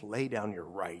just lay down your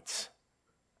rights?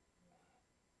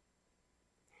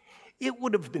 It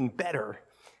would have been better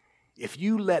if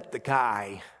you let the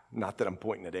guy, not that I'm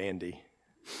pointing at Andy,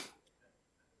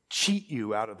 cheat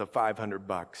you out of the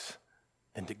 $500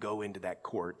 than to go into that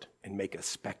court and make a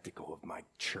spectacle of my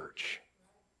church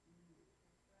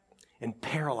and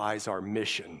paralyze our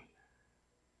mission.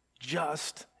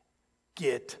 Just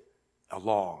get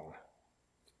along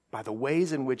by the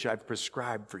ways in which I've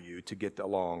prescribed for you to get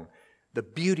along. The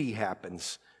beauty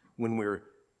happens when we're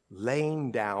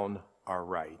laying down our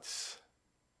rights.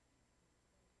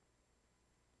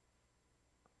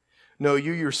 No,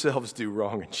 you yourselves do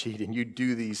wrong and cheat, and you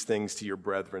do these things to your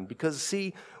brethren. Because,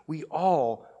 see, we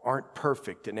all aren't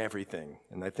perfect in everything.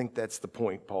 And I think that's the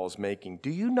point Paul's making. Do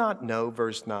you not know,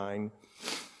 verse 9,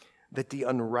 that the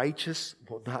unrighteous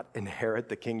will not inherit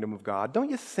the kingdom of God? Don't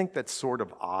you think that's sort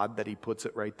of odd that he puts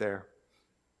it right there?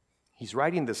 He's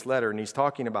writing this letter, and he's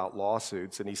talking about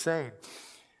lawsuits, and he's saying,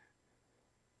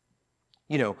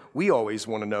 you know, we always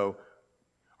want to know,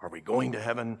 are we going to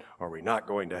heaven? Or are we not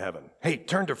going to heaven? Hey,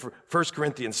 turn to 1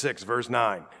 Corinthians 6, verse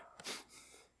 9.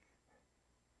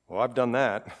 Well, I've done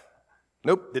that.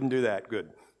 Nope, didn't do that. Good.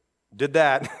 Did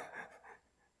that.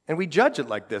 And we judge it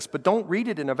like this, but don't read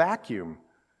it in a vacuum.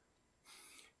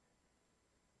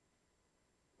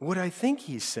 What I think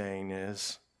he's saying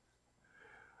is,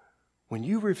 when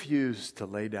you refuse to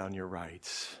lay down your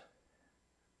rights,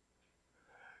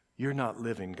 you're not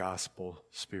living gospel,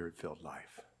 spirit-filled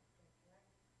life.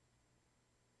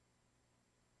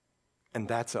 And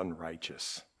that's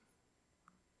unrighteous.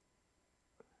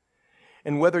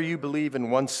 And whether you believe in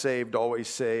once saved, always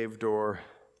saved, or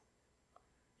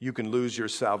you can lose your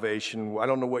salvation, I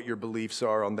don't know what your beliefs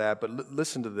are on that, but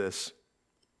listen to this.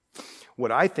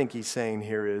 What I think he's saying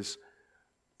here is,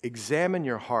 examine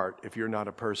your heart if you're not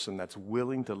a person that's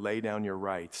willing to lay down your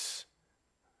rights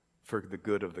for the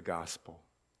good of the gospel,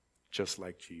 just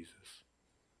like Jesus.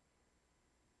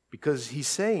 Because he's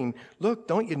saying, look,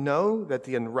 don't you know that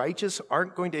the unrighteous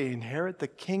aren't going to inherit the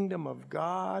kingdom of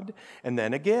God? And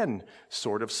then again,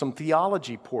 sort of some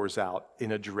theology pours out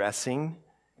in addressing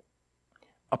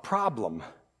a problem.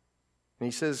 And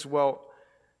he says, well,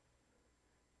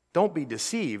 don't be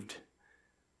deceived.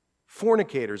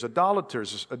 Fornicators,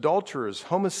 adulterers,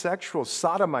 homosexuals,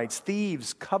 sodomites,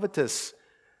 thieves, covetous.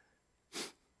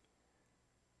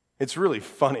 It's really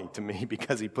funny to me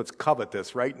because he puts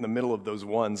covetous right in the middle of those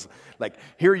ones. Like,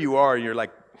 here you are, you're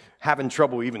like having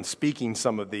trouble even speaking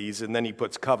some of these, and then he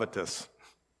puts covetous.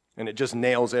 And it just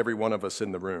nails every one of us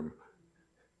in the room.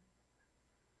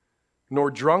 Nor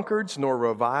drunkards, nor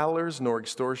revilers, nor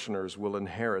extortioners will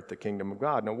inherit the kingdom of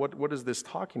God. Now, what is this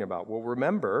talking about? Well,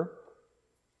 remember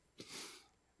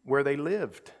where they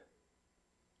lived.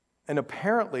 And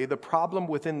apparently the problem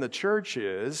within the church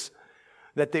is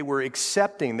that they were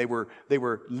accepting, they were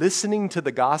listening to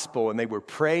the gospel, and they were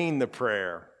praying the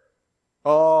prayer.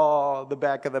 Oh, the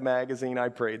back of the magazine, I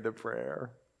prayed the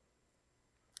prayer.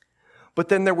 But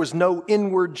then there was no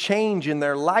inward change in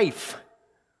their life.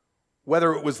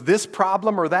 Whether it was this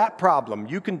problem or that problem,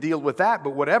 you can deal with that,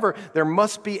 but whatever, there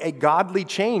must be a godly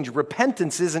change.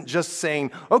 Repentance isn't just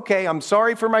saying, okay, I'm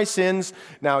sorry for my sins.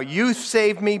 Now you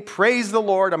saved me. Praise the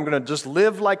Lord. I'm going to just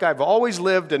live like I've always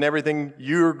lived, and everything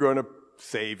you're going to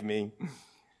save me.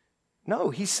 No,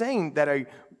 he's saying that an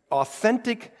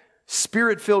authentic,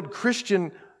 spirit-filled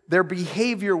Christian, their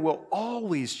behavior will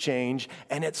always change,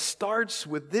 and it starts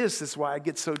with this. That's why I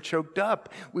get so choked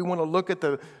up. We want to look at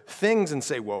the things and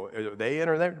say, well, are they in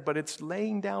or there? But it's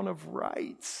laying down of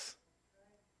rights.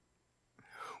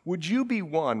 Would you be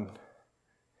one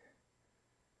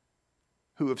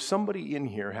who, if somebody in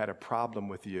here had a problem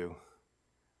with you,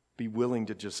 be willing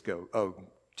to just go, oh,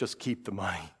 just keep the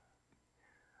money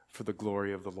for the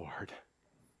glory of the Lord?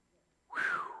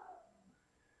 Whew.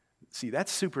 See,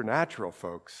 that's supernatural,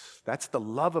 folks. That's the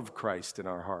love of Christ in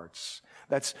our hearts.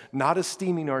 That's not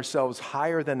esteeming ourselves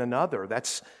higher than another.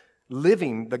 That's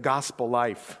living the gospel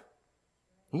life.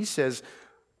 He says,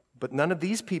 but none of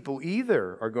these people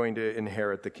either are going to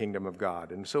inherit the kingdom of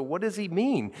God. And so what does he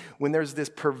mean when there's this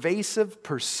pervasive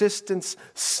persistence,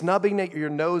 snubbing at your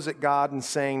nose at God and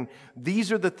saying,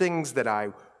 these are the things that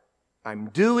I'm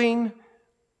doing,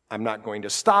 I'm not going to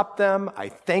stop them. I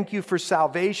thank you for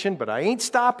salvation, but I ain't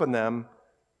stopping them.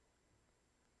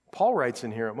 Paul writes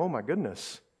in here, oh my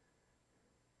goodness,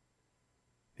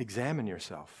 examine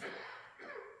yourself.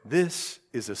 This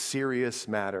is a serious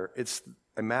matter. It's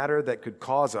a matter that could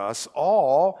cause us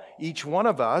all, each one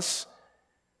of us,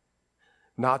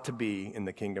 not to be in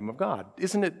the kingdom of God.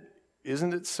 Isn't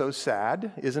it so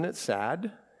sad? Isn't it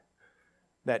sad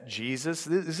that Jesus,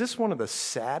 is this one of the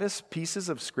saddest pieces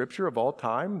of Scripture of all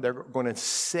time? They're going to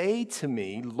say to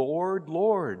me, Lord,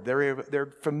 Lord.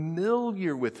 They're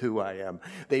familiar with who I am.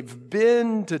 They've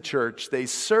been to church. They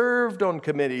served on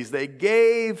committees. They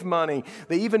gave money.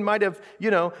 They even might have,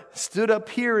 stood up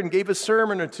here and gave a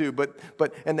sermon or two.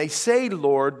 And they say,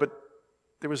 Lord, but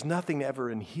there was nothing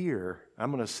ever in here. I'm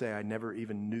going to say I never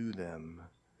even knew them.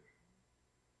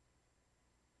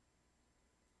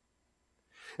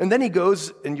 And then he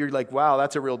goes, and you're like, wow,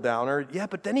 that's a real downer. Yeah,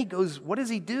 but then he goes, what does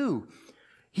he do?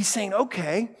 He's saying,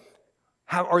 okay,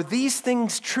 how are these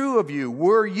things true of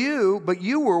you? But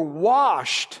you were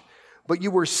washed, but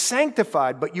you were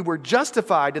sanctified, but you were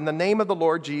justified in the name of the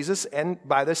Lord Jesus and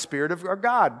by the Spirit of our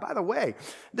God. By the way,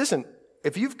 listen,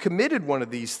 if you've committed one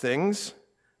of these things,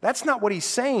 that's not what he's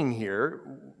saying here.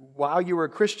 While you were a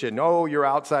Christian, oh, you're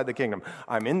outside the kingdom.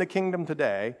 I'm in the kingdom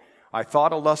today. I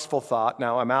thought a lustful thought,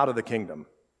 now I'm out of the kingdom.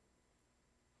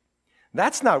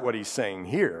 That's not what he's saying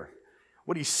here.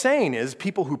 What he's saying is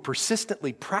people who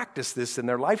persistently practice this in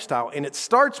their lifestyle, and it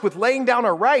starts with laying down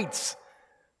our rights.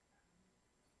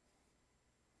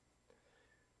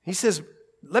 He says,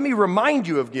 let me remind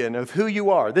you again of who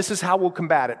you are. This is how we'll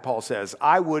combat it, Paul says.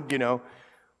 I would,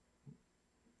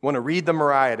 want to read the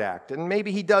Moriah Act. And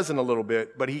maybe he doesn't a little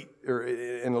bit, but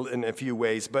in a few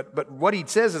ways. But what he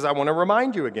says is, I want to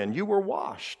remind you again, you were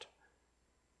washed.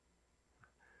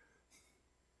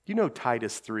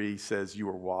 Titus 3 says you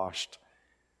were washed.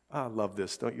 I love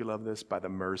this. Don't you love this? By the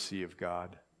mercy of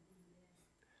God.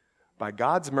 By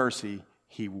God's mercy,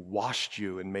 he washed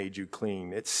you and made you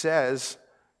clean. It says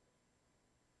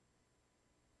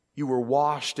you were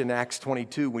washed in Acts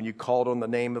 22 when you called on the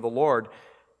name of the Lord.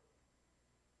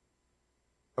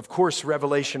 Of course,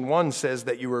 Revelation 1 says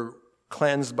that you were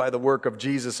cleansed by the work of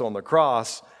Jesus on the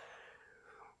cross.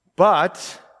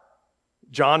 But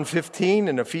John 15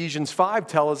 and Ephesians 5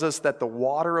 tells us that the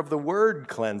water of the Word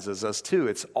cleanses us too.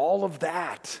 It's all of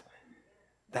that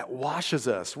that washes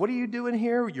us. What are you doing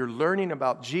here? You're learning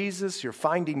about Jesus. You're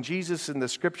finding Jesus in the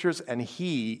Scriptures, and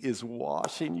He is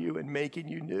washing you and making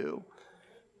you new.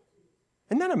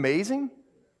 Isn't that amazing?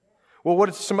 Well, what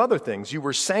are some other things? You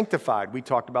were sanctified. We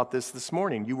talked about this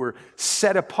morning. You were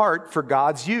set apart for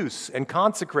God's use and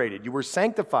consecrated. You were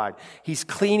sanctified. He's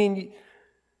cleaning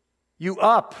you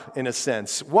up, in a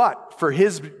sense. What? For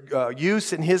His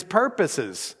use and His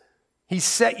purposes. He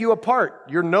set you apart.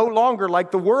 You're no longer like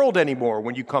the world anymore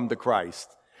when you come to Christ.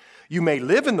 You may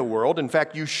live in the world. In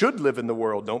fact, you should live in the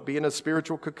world. Don't be in a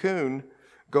spiritual cocoon.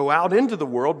 Go out into the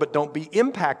world, but don't be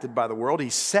impacted by the world.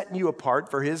 He's setting you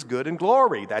apart for His good and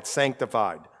glory. That's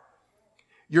sanctified.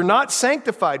 You're not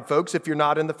sanctified, folks, if you're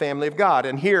not in the family of God.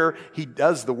 And here, he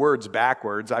does the words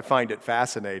backwards. I find it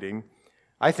fascinating.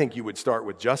 I think you would start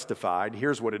with justified.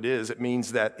 Here's what it is. It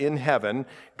means that in heaven,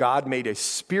 God made a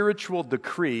spiritual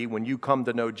decree when you come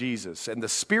to know Jesus. And the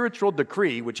spiritual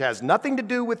decree, which has nothing to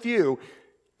do with you,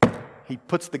 He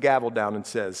puts the gavel down and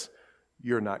says,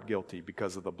 you're not guilty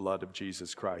because of the blood of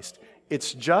Jesus Christ.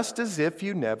 It's just as if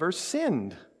you never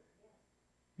sinned.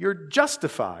 You're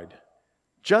justified,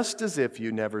 just as if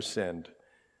you never sinned.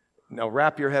 Now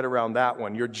wrap your head around that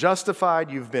one. You're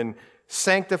justified, you've been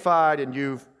sanctified, and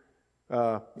you've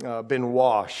been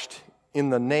washed in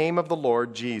the name of the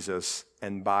Lord Jesus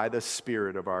and by the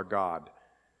Spirit of our God.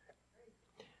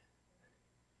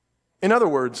 In other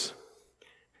words,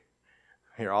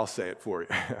 here, I'll say it for you,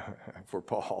 for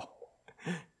Paul.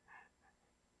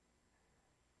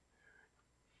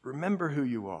 Remember who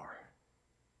you are.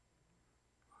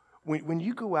 When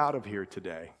you go out of here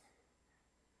today,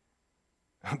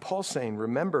 Paul's saying,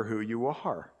 remember who you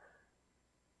are.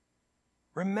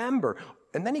 Remember.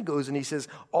 And then he goes and he says,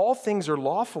 all things are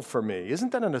lawful for me.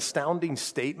 Isn't that an astounding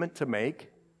statement to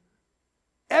make?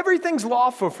 Everything's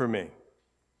lawful for me.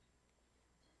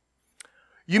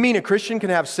 You mean a Christian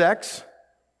can have sex?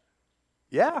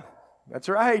 Yeah, that's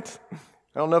right.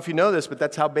 I don't know if you know this, but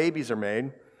that's how babies are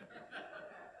made.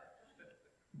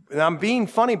 And I'm being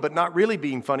funny, but not really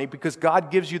being funny, because God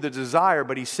gives you the desire,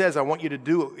 but He says, I want you to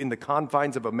do it in the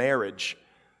confines of a marriage.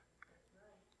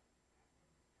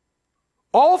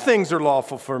 All things are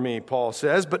lawful for me, Paul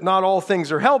says, but not all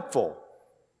things are helpful.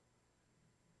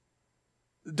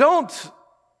 Don't.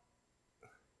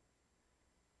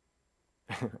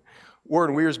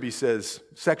 Warren Wiersbe says,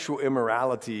 sexual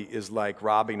immorality is like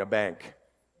robbing a bank.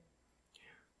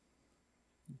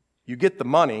 You get the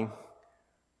money,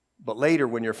 but later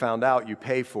when you're found out, you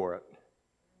pay for it.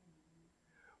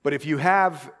 But if you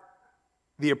have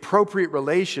the appropriate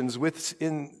relations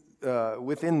within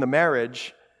the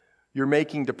marriage, you're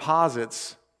making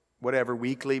deposits, whatever,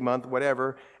 weekly, month,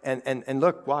 whatever, and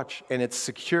look, watch, and it's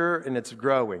secure and it's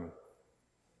growing.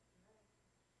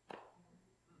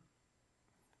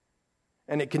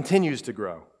 And it continues to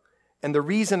grow. And the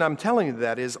reason I'm telling you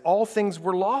that is all things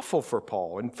were lawful for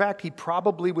Paul. In fact, he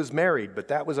probably was married, but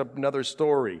that was another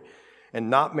story. And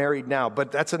not married now,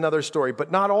 but that's another story.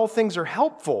 But not all things are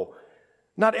helpful.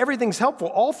 Not everything's helpful.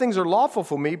 All things are lawful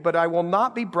for me, but I will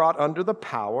not be brought under the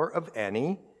power of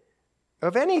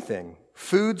anything.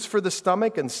 Foods for the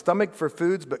stomach and stomach for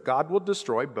foods, but God will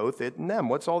destroy both it and them.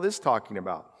 What's all this talking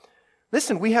about?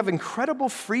 Listen, we have incredible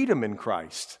freedom in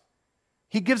Christ.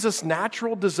 He gives us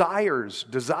natural desires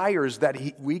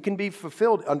that we can be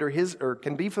fulfilled under His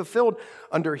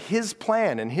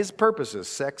plan and His purposes.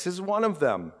 Sex is one of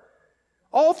them.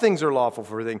 All things are lawful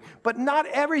for everything, but not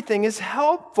everything is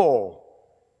helpful.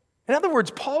 In other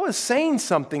words, Paul is saying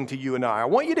something to you and I. I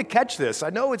want you to catch this. I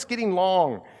know it's getting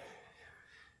long,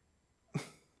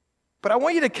 but I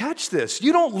want you to catch this.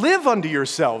 You don't live unto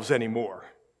yourselves anymore.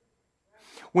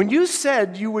 When you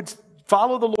said you would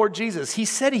follow the Lord Jesus, He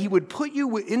said He would put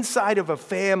you inside of a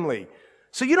family.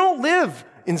 So you don't live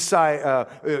inside,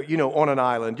 on an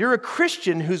island. You're a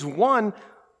Christian who's one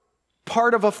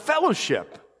part of a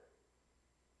fellowship.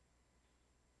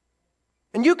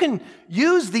 And you can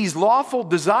use these lawful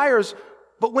desires,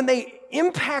 but when they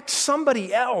impact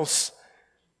somebody else,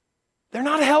 they're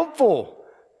not helpful.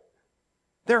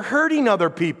 They're hurting other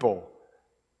people.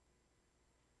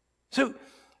 So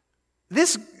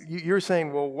you're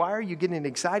saying, well, why are you getting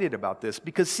excited about this?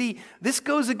 Because see, this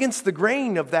goes against the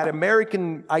grain of that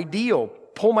American ideal.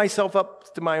 Pull myself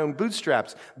up to my own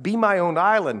bootstraps. Be my own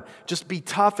island. Just be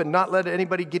tough and not let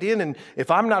anybody get in. And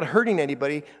if I'm not hurting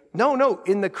anybody, no.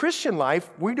 In the Christian life,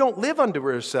 we don't live unto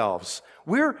ourselves.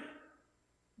 We're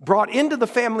brought into the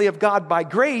family of God by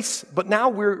grace, but now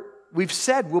we've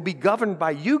said we'll be governed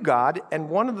by you, God. And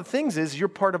one of the things is you're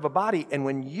part of a body. And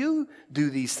when you do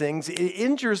these things, it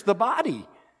injures the body.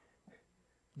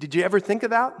 Did you ever think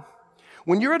of that?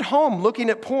 When you're at home looking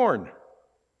at porn,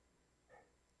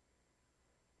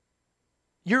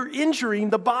 you're injuring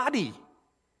the body.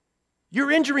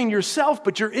 You're injuring yourself,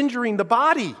 but you're injuring the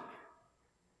body.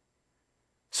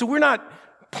 So we're not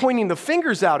pointing the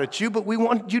fingers out at you, but we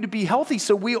want you to be healthy,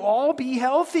 so we all be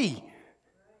healthy.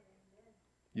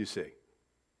 You see.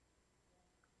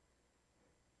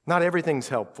 Not everything's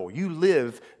helpful. You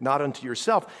live not unto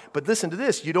yourself. But listen to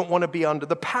this, you don't want to be under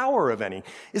the power of any.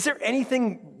 Is there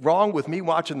anything wrong with me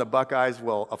watching the Buckeyes?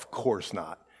 Well, of course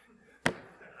not.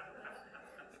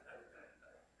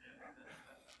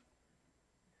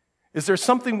 Is there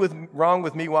something wrong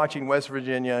with me watching West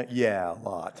Virginia? Yeah, a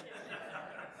lot.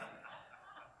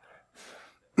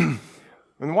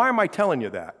 And why am I telling you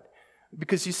that?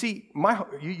 Because you see,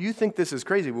 you think this is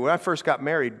crazy, but when I first got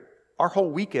married, our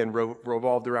whole weekend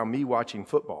revolved around me watching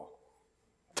football.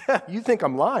 You think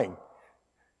I'm lying.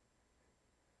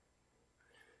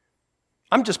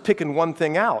 I'm just picking one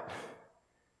thing out.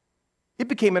 It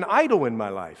became an idol in my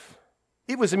life.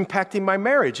 It was impacting my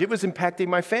marriage. It was impacting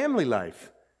my family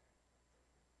life.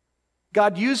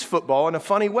 God used football in a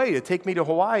funny way to take me to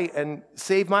Hawaii and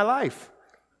save my life.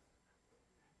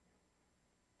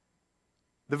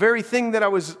 The very thing that I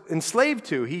was enslaved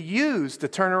to, He used to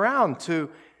turn around to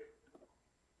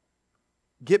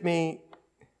get me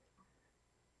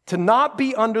to not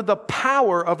be under the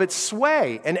power of its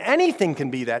sway. And anything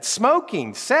can be that.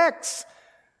 Smoking, sex,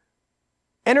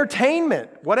 entertainment,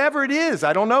 whatever it is.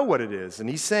 I don't know what it is. And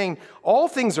He's saying, all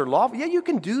things are lawful. Yeah, you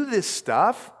can do this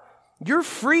stuff. You're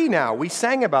free now. We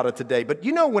sang about it today. But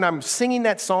you know, when I'm singing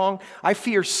that song, I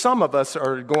fear some of us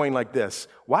are going like this.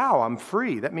 Wow, I'm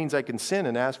free. That means I can sin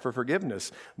and ask for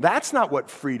forgiveness. That's not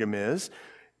what freedom is.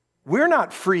 We're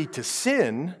not free to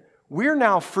sin. We're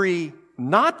now free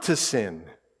not to sin.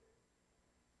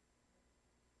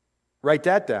 Write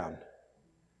that down.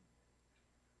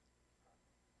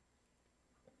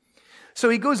 So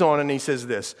he goes on and he says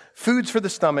this, food's for the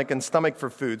stomach and stomach for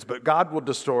foods, but God will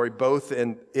destroy both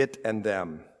in it and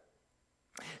them.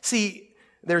 See,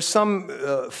 there's some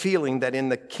feeling that in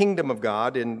the kingdom of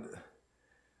God, in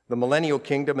the millennial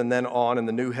kingdom and then on in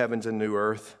the new heavens and new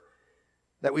earth,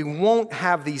 that we won't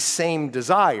have these same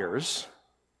desires.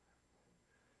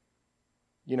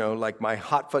 You know, like my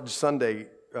hot fudge sundae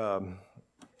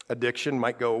addiction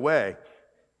might go away.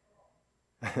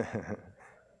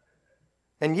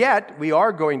 And yet, we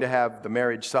are going to have the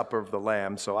marriage supper of the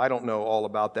Lamb, so I don't know all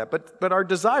about that. But our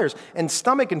desires and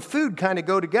stomach and food kind of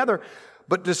go together.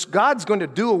 But God's going to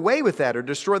do away with that or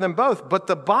destroy them both. But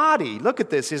the body, look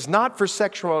at this, is not for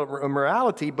sexual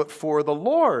immorality, but for the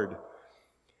Lord.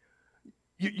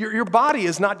 Your body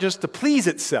is not just to please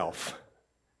itself.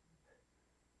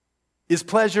 Is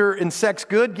pleasure in sex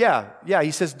good? Yeah,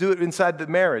 he says do it inside the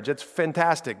marriage. That's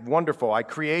fantastic, wonderful, I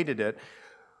created it.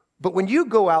 But when you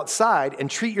go outside and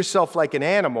treat yourself like an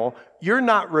animal, you're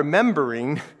not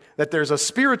remembering that there's a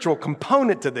spiritual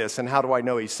component to this. And how do I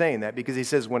know he's saying that? Because he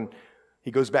says when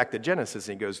he goes back to Genesis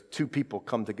and he goes, two people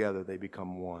come together, they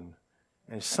become one.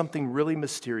 And it's something really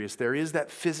mysterious. There is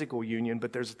that physical union,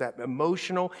 but there's that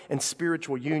emotional and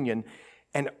spiritual union.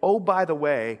 And oh, by the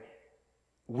way,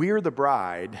 we're the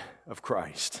bride of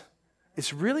Christ.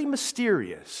 It's really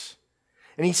mysterious.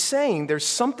 And he's saying there's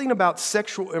something about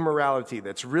sexual immorality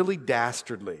that's really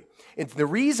dastardly. And the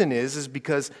reason is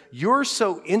because you're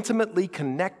so intimately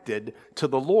connected to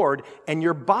the Lord and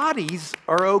your bodies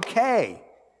are okay.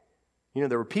 You know,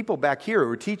 there were people back here who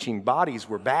were teaching bodies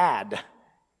were bad.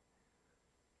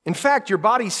 In fact, your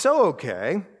body's so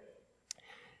okay,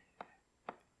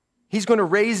 he's going to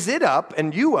raise it up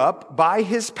and you up by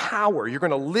his power. You're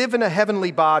going to live in a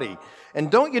heavenly body. And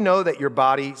don't you know that your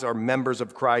bodies are members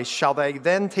of Christ? Shall they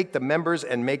then take the members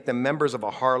and make them members of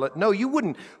a harlot? No, you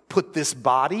wouldn't put this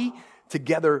body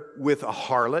together with a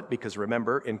harlot, because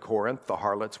remember, in Corinth, the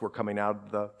harlots were coming out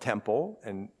of the temple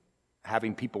and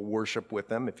having people worship with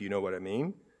them, if you know what I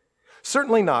mean.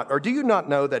 Certainly not. Or do you not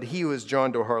know that he who is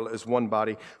joined to a harlot is one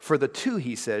body? For the two,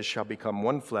 he says, shall become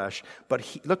one flesh.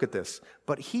 But look at this.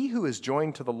 But he who is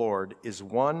joined to the Lord is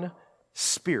one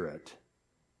spirit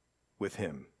with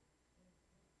him.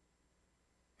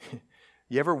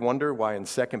 You ever wonder why in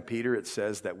 2 Peter it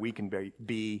says that we can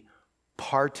be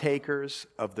partakers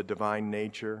of the divine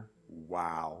nature?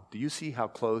 Wow. Do you see how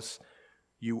close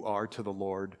you are to the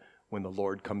Lord when the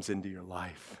Lord comes into your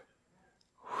life?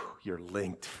 You're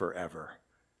linked forever.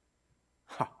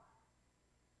 Huh.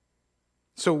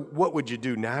 So what would you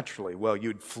do naturally? Well,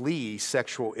 you'd flee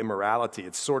sexual immorality.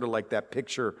 It's sort of like that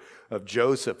picture of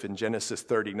Joseph in Genesis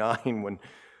 39 when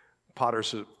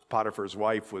Potiphar's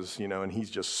wife was, and he's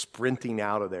just sprinting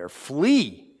out of there.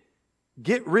 Flee.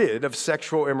 Get rid of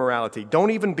sexual immorality.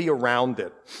 Don't even be around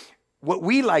it. What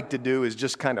we like to do is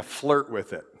just kind of flirt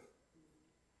with it.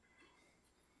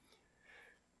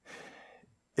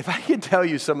 If I could tell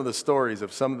you some of the stories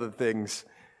of some of the things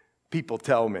people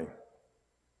tell me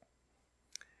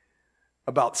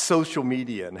about social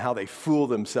media and how they fool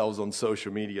themselves on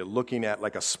social media looking at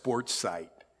like a sports site.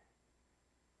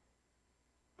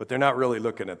 But they're not really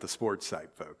looking at the sports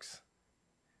site, folks.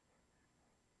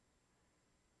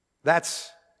 That's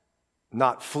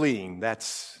not fleeing,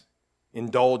 that's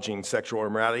indulging sexual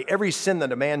immorality. Every sin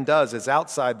that a man does is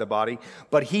outside the body,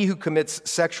 but he who commits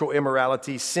sexual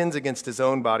immorality sins against his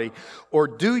own body. Or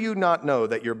do you not know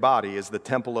that your body is the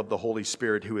temple of the Holy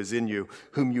Spirit who is in you,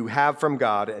 whom you have from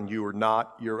God, and you are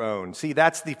not your own? See,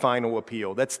 that's the final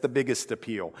appeal. That's the biggest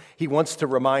appeal. He wants to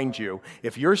remind you,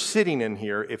 if you're sitting in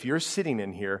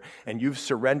here and you've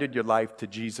surrendered your life to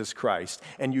Jesus Christ,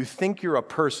 and you think you're a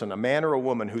person, a man or a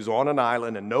woman who's on an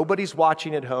island and nobody's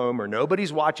watching at home or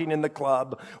nobody's watching in the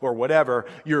club or whatever,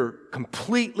 you're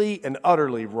completely and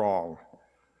utterly wrong.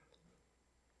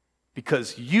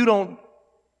 Because you don't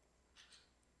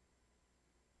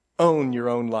own your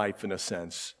own life in a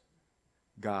sense.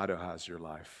 God has your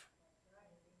life.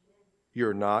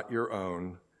 You're not your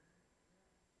own.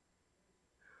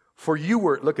 For you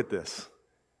were, look at this.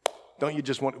 Don't you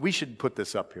just want, we should put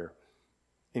this up here.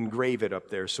 Engrave it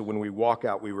up there so when we walk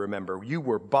out we remember. You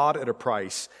were bought at a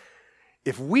price.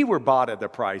 If we were bought at the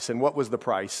price, and what was the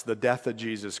price? The death of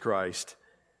Jesus Christ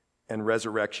and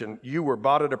resurrection. You were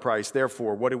bought at a price.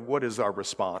 Therefore, what is our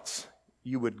response?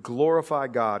 You would glorify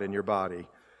God in your body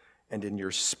and in your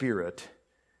spirit.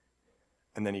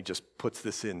 And then he just puts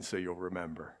this in so you'll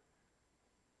remember.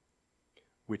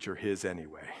 Which are his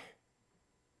anyway.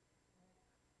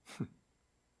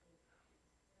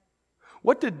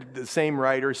 What did the same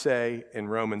writer say in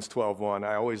Romans 12:1?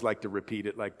 I always like to repeat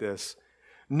it like this.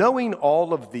 Knowing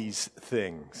all of these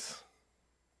things,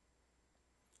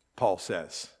 Paul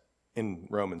says in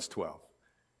Romans 12.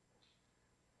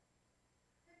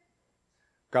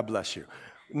 God bless you.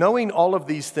 Knowing all of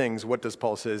these things, what does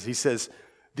Paul say? He says,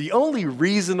 the only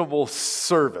reasonable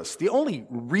service, the only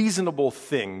reasonable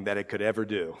thing that it could ever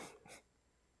do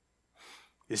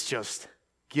is just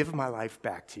give my life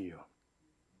back to you.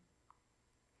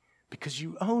 Because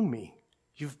you own me.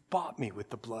 You've bought me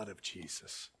with the blood of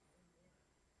Jesus.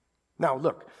 Now,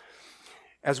 look,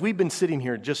 as we've been sitting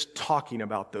here just talking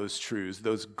about those truths,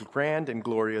 those grand and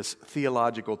glorious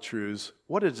theological truths,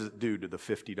 what does it do to the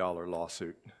 $50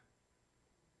 lawsuit?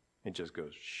 It just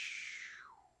goes, shh.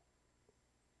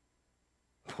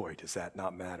 Boy, does that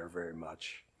not matter very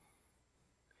much.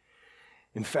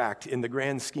 In fact, in the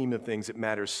grand scheme of things, it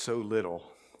matters so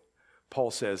little.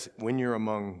 Paul says, when you're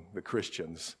among the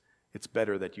Christians, it's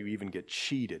better that you even get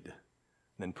cheated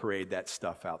than parade that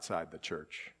stuff outside the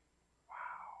church.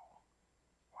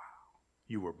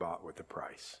 You were bought with a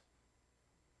price.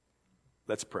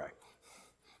 Let's pray.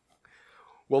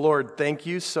 Well, Lord, thank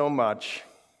you so much.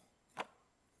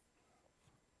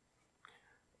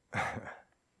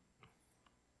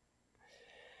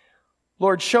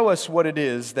 Lord, show us what it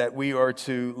is that we are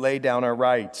to lay down our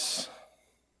rights.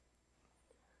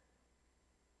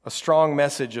 A strong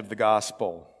message of the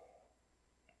gospel.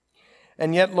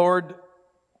 And yet, Lord,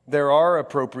 there are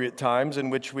appropriate times in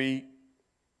which we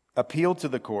appeal to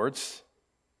the courts.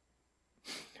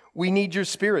 We need your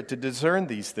Spirit to discern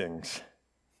these things.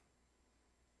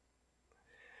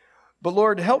 But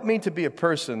Lord, help me to be a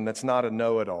person that's not a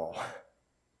know-it-all.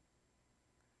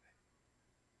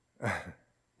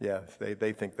 Yeah,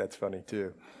 they think that's funny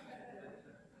too.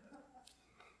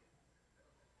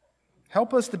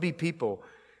 Help us to be people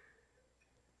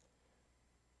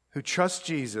who trust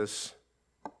Jesus,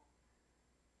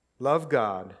 love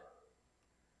God,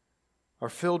 are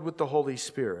filled with the Holy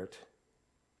Spirit,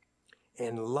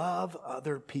 and love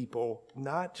other people,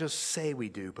 not just say we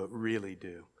do, but really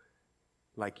do,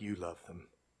 like you love them.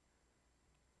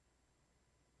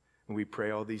 And we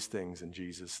pray all these things in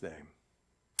Jesus' name.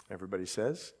 Everybody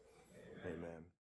says, amen.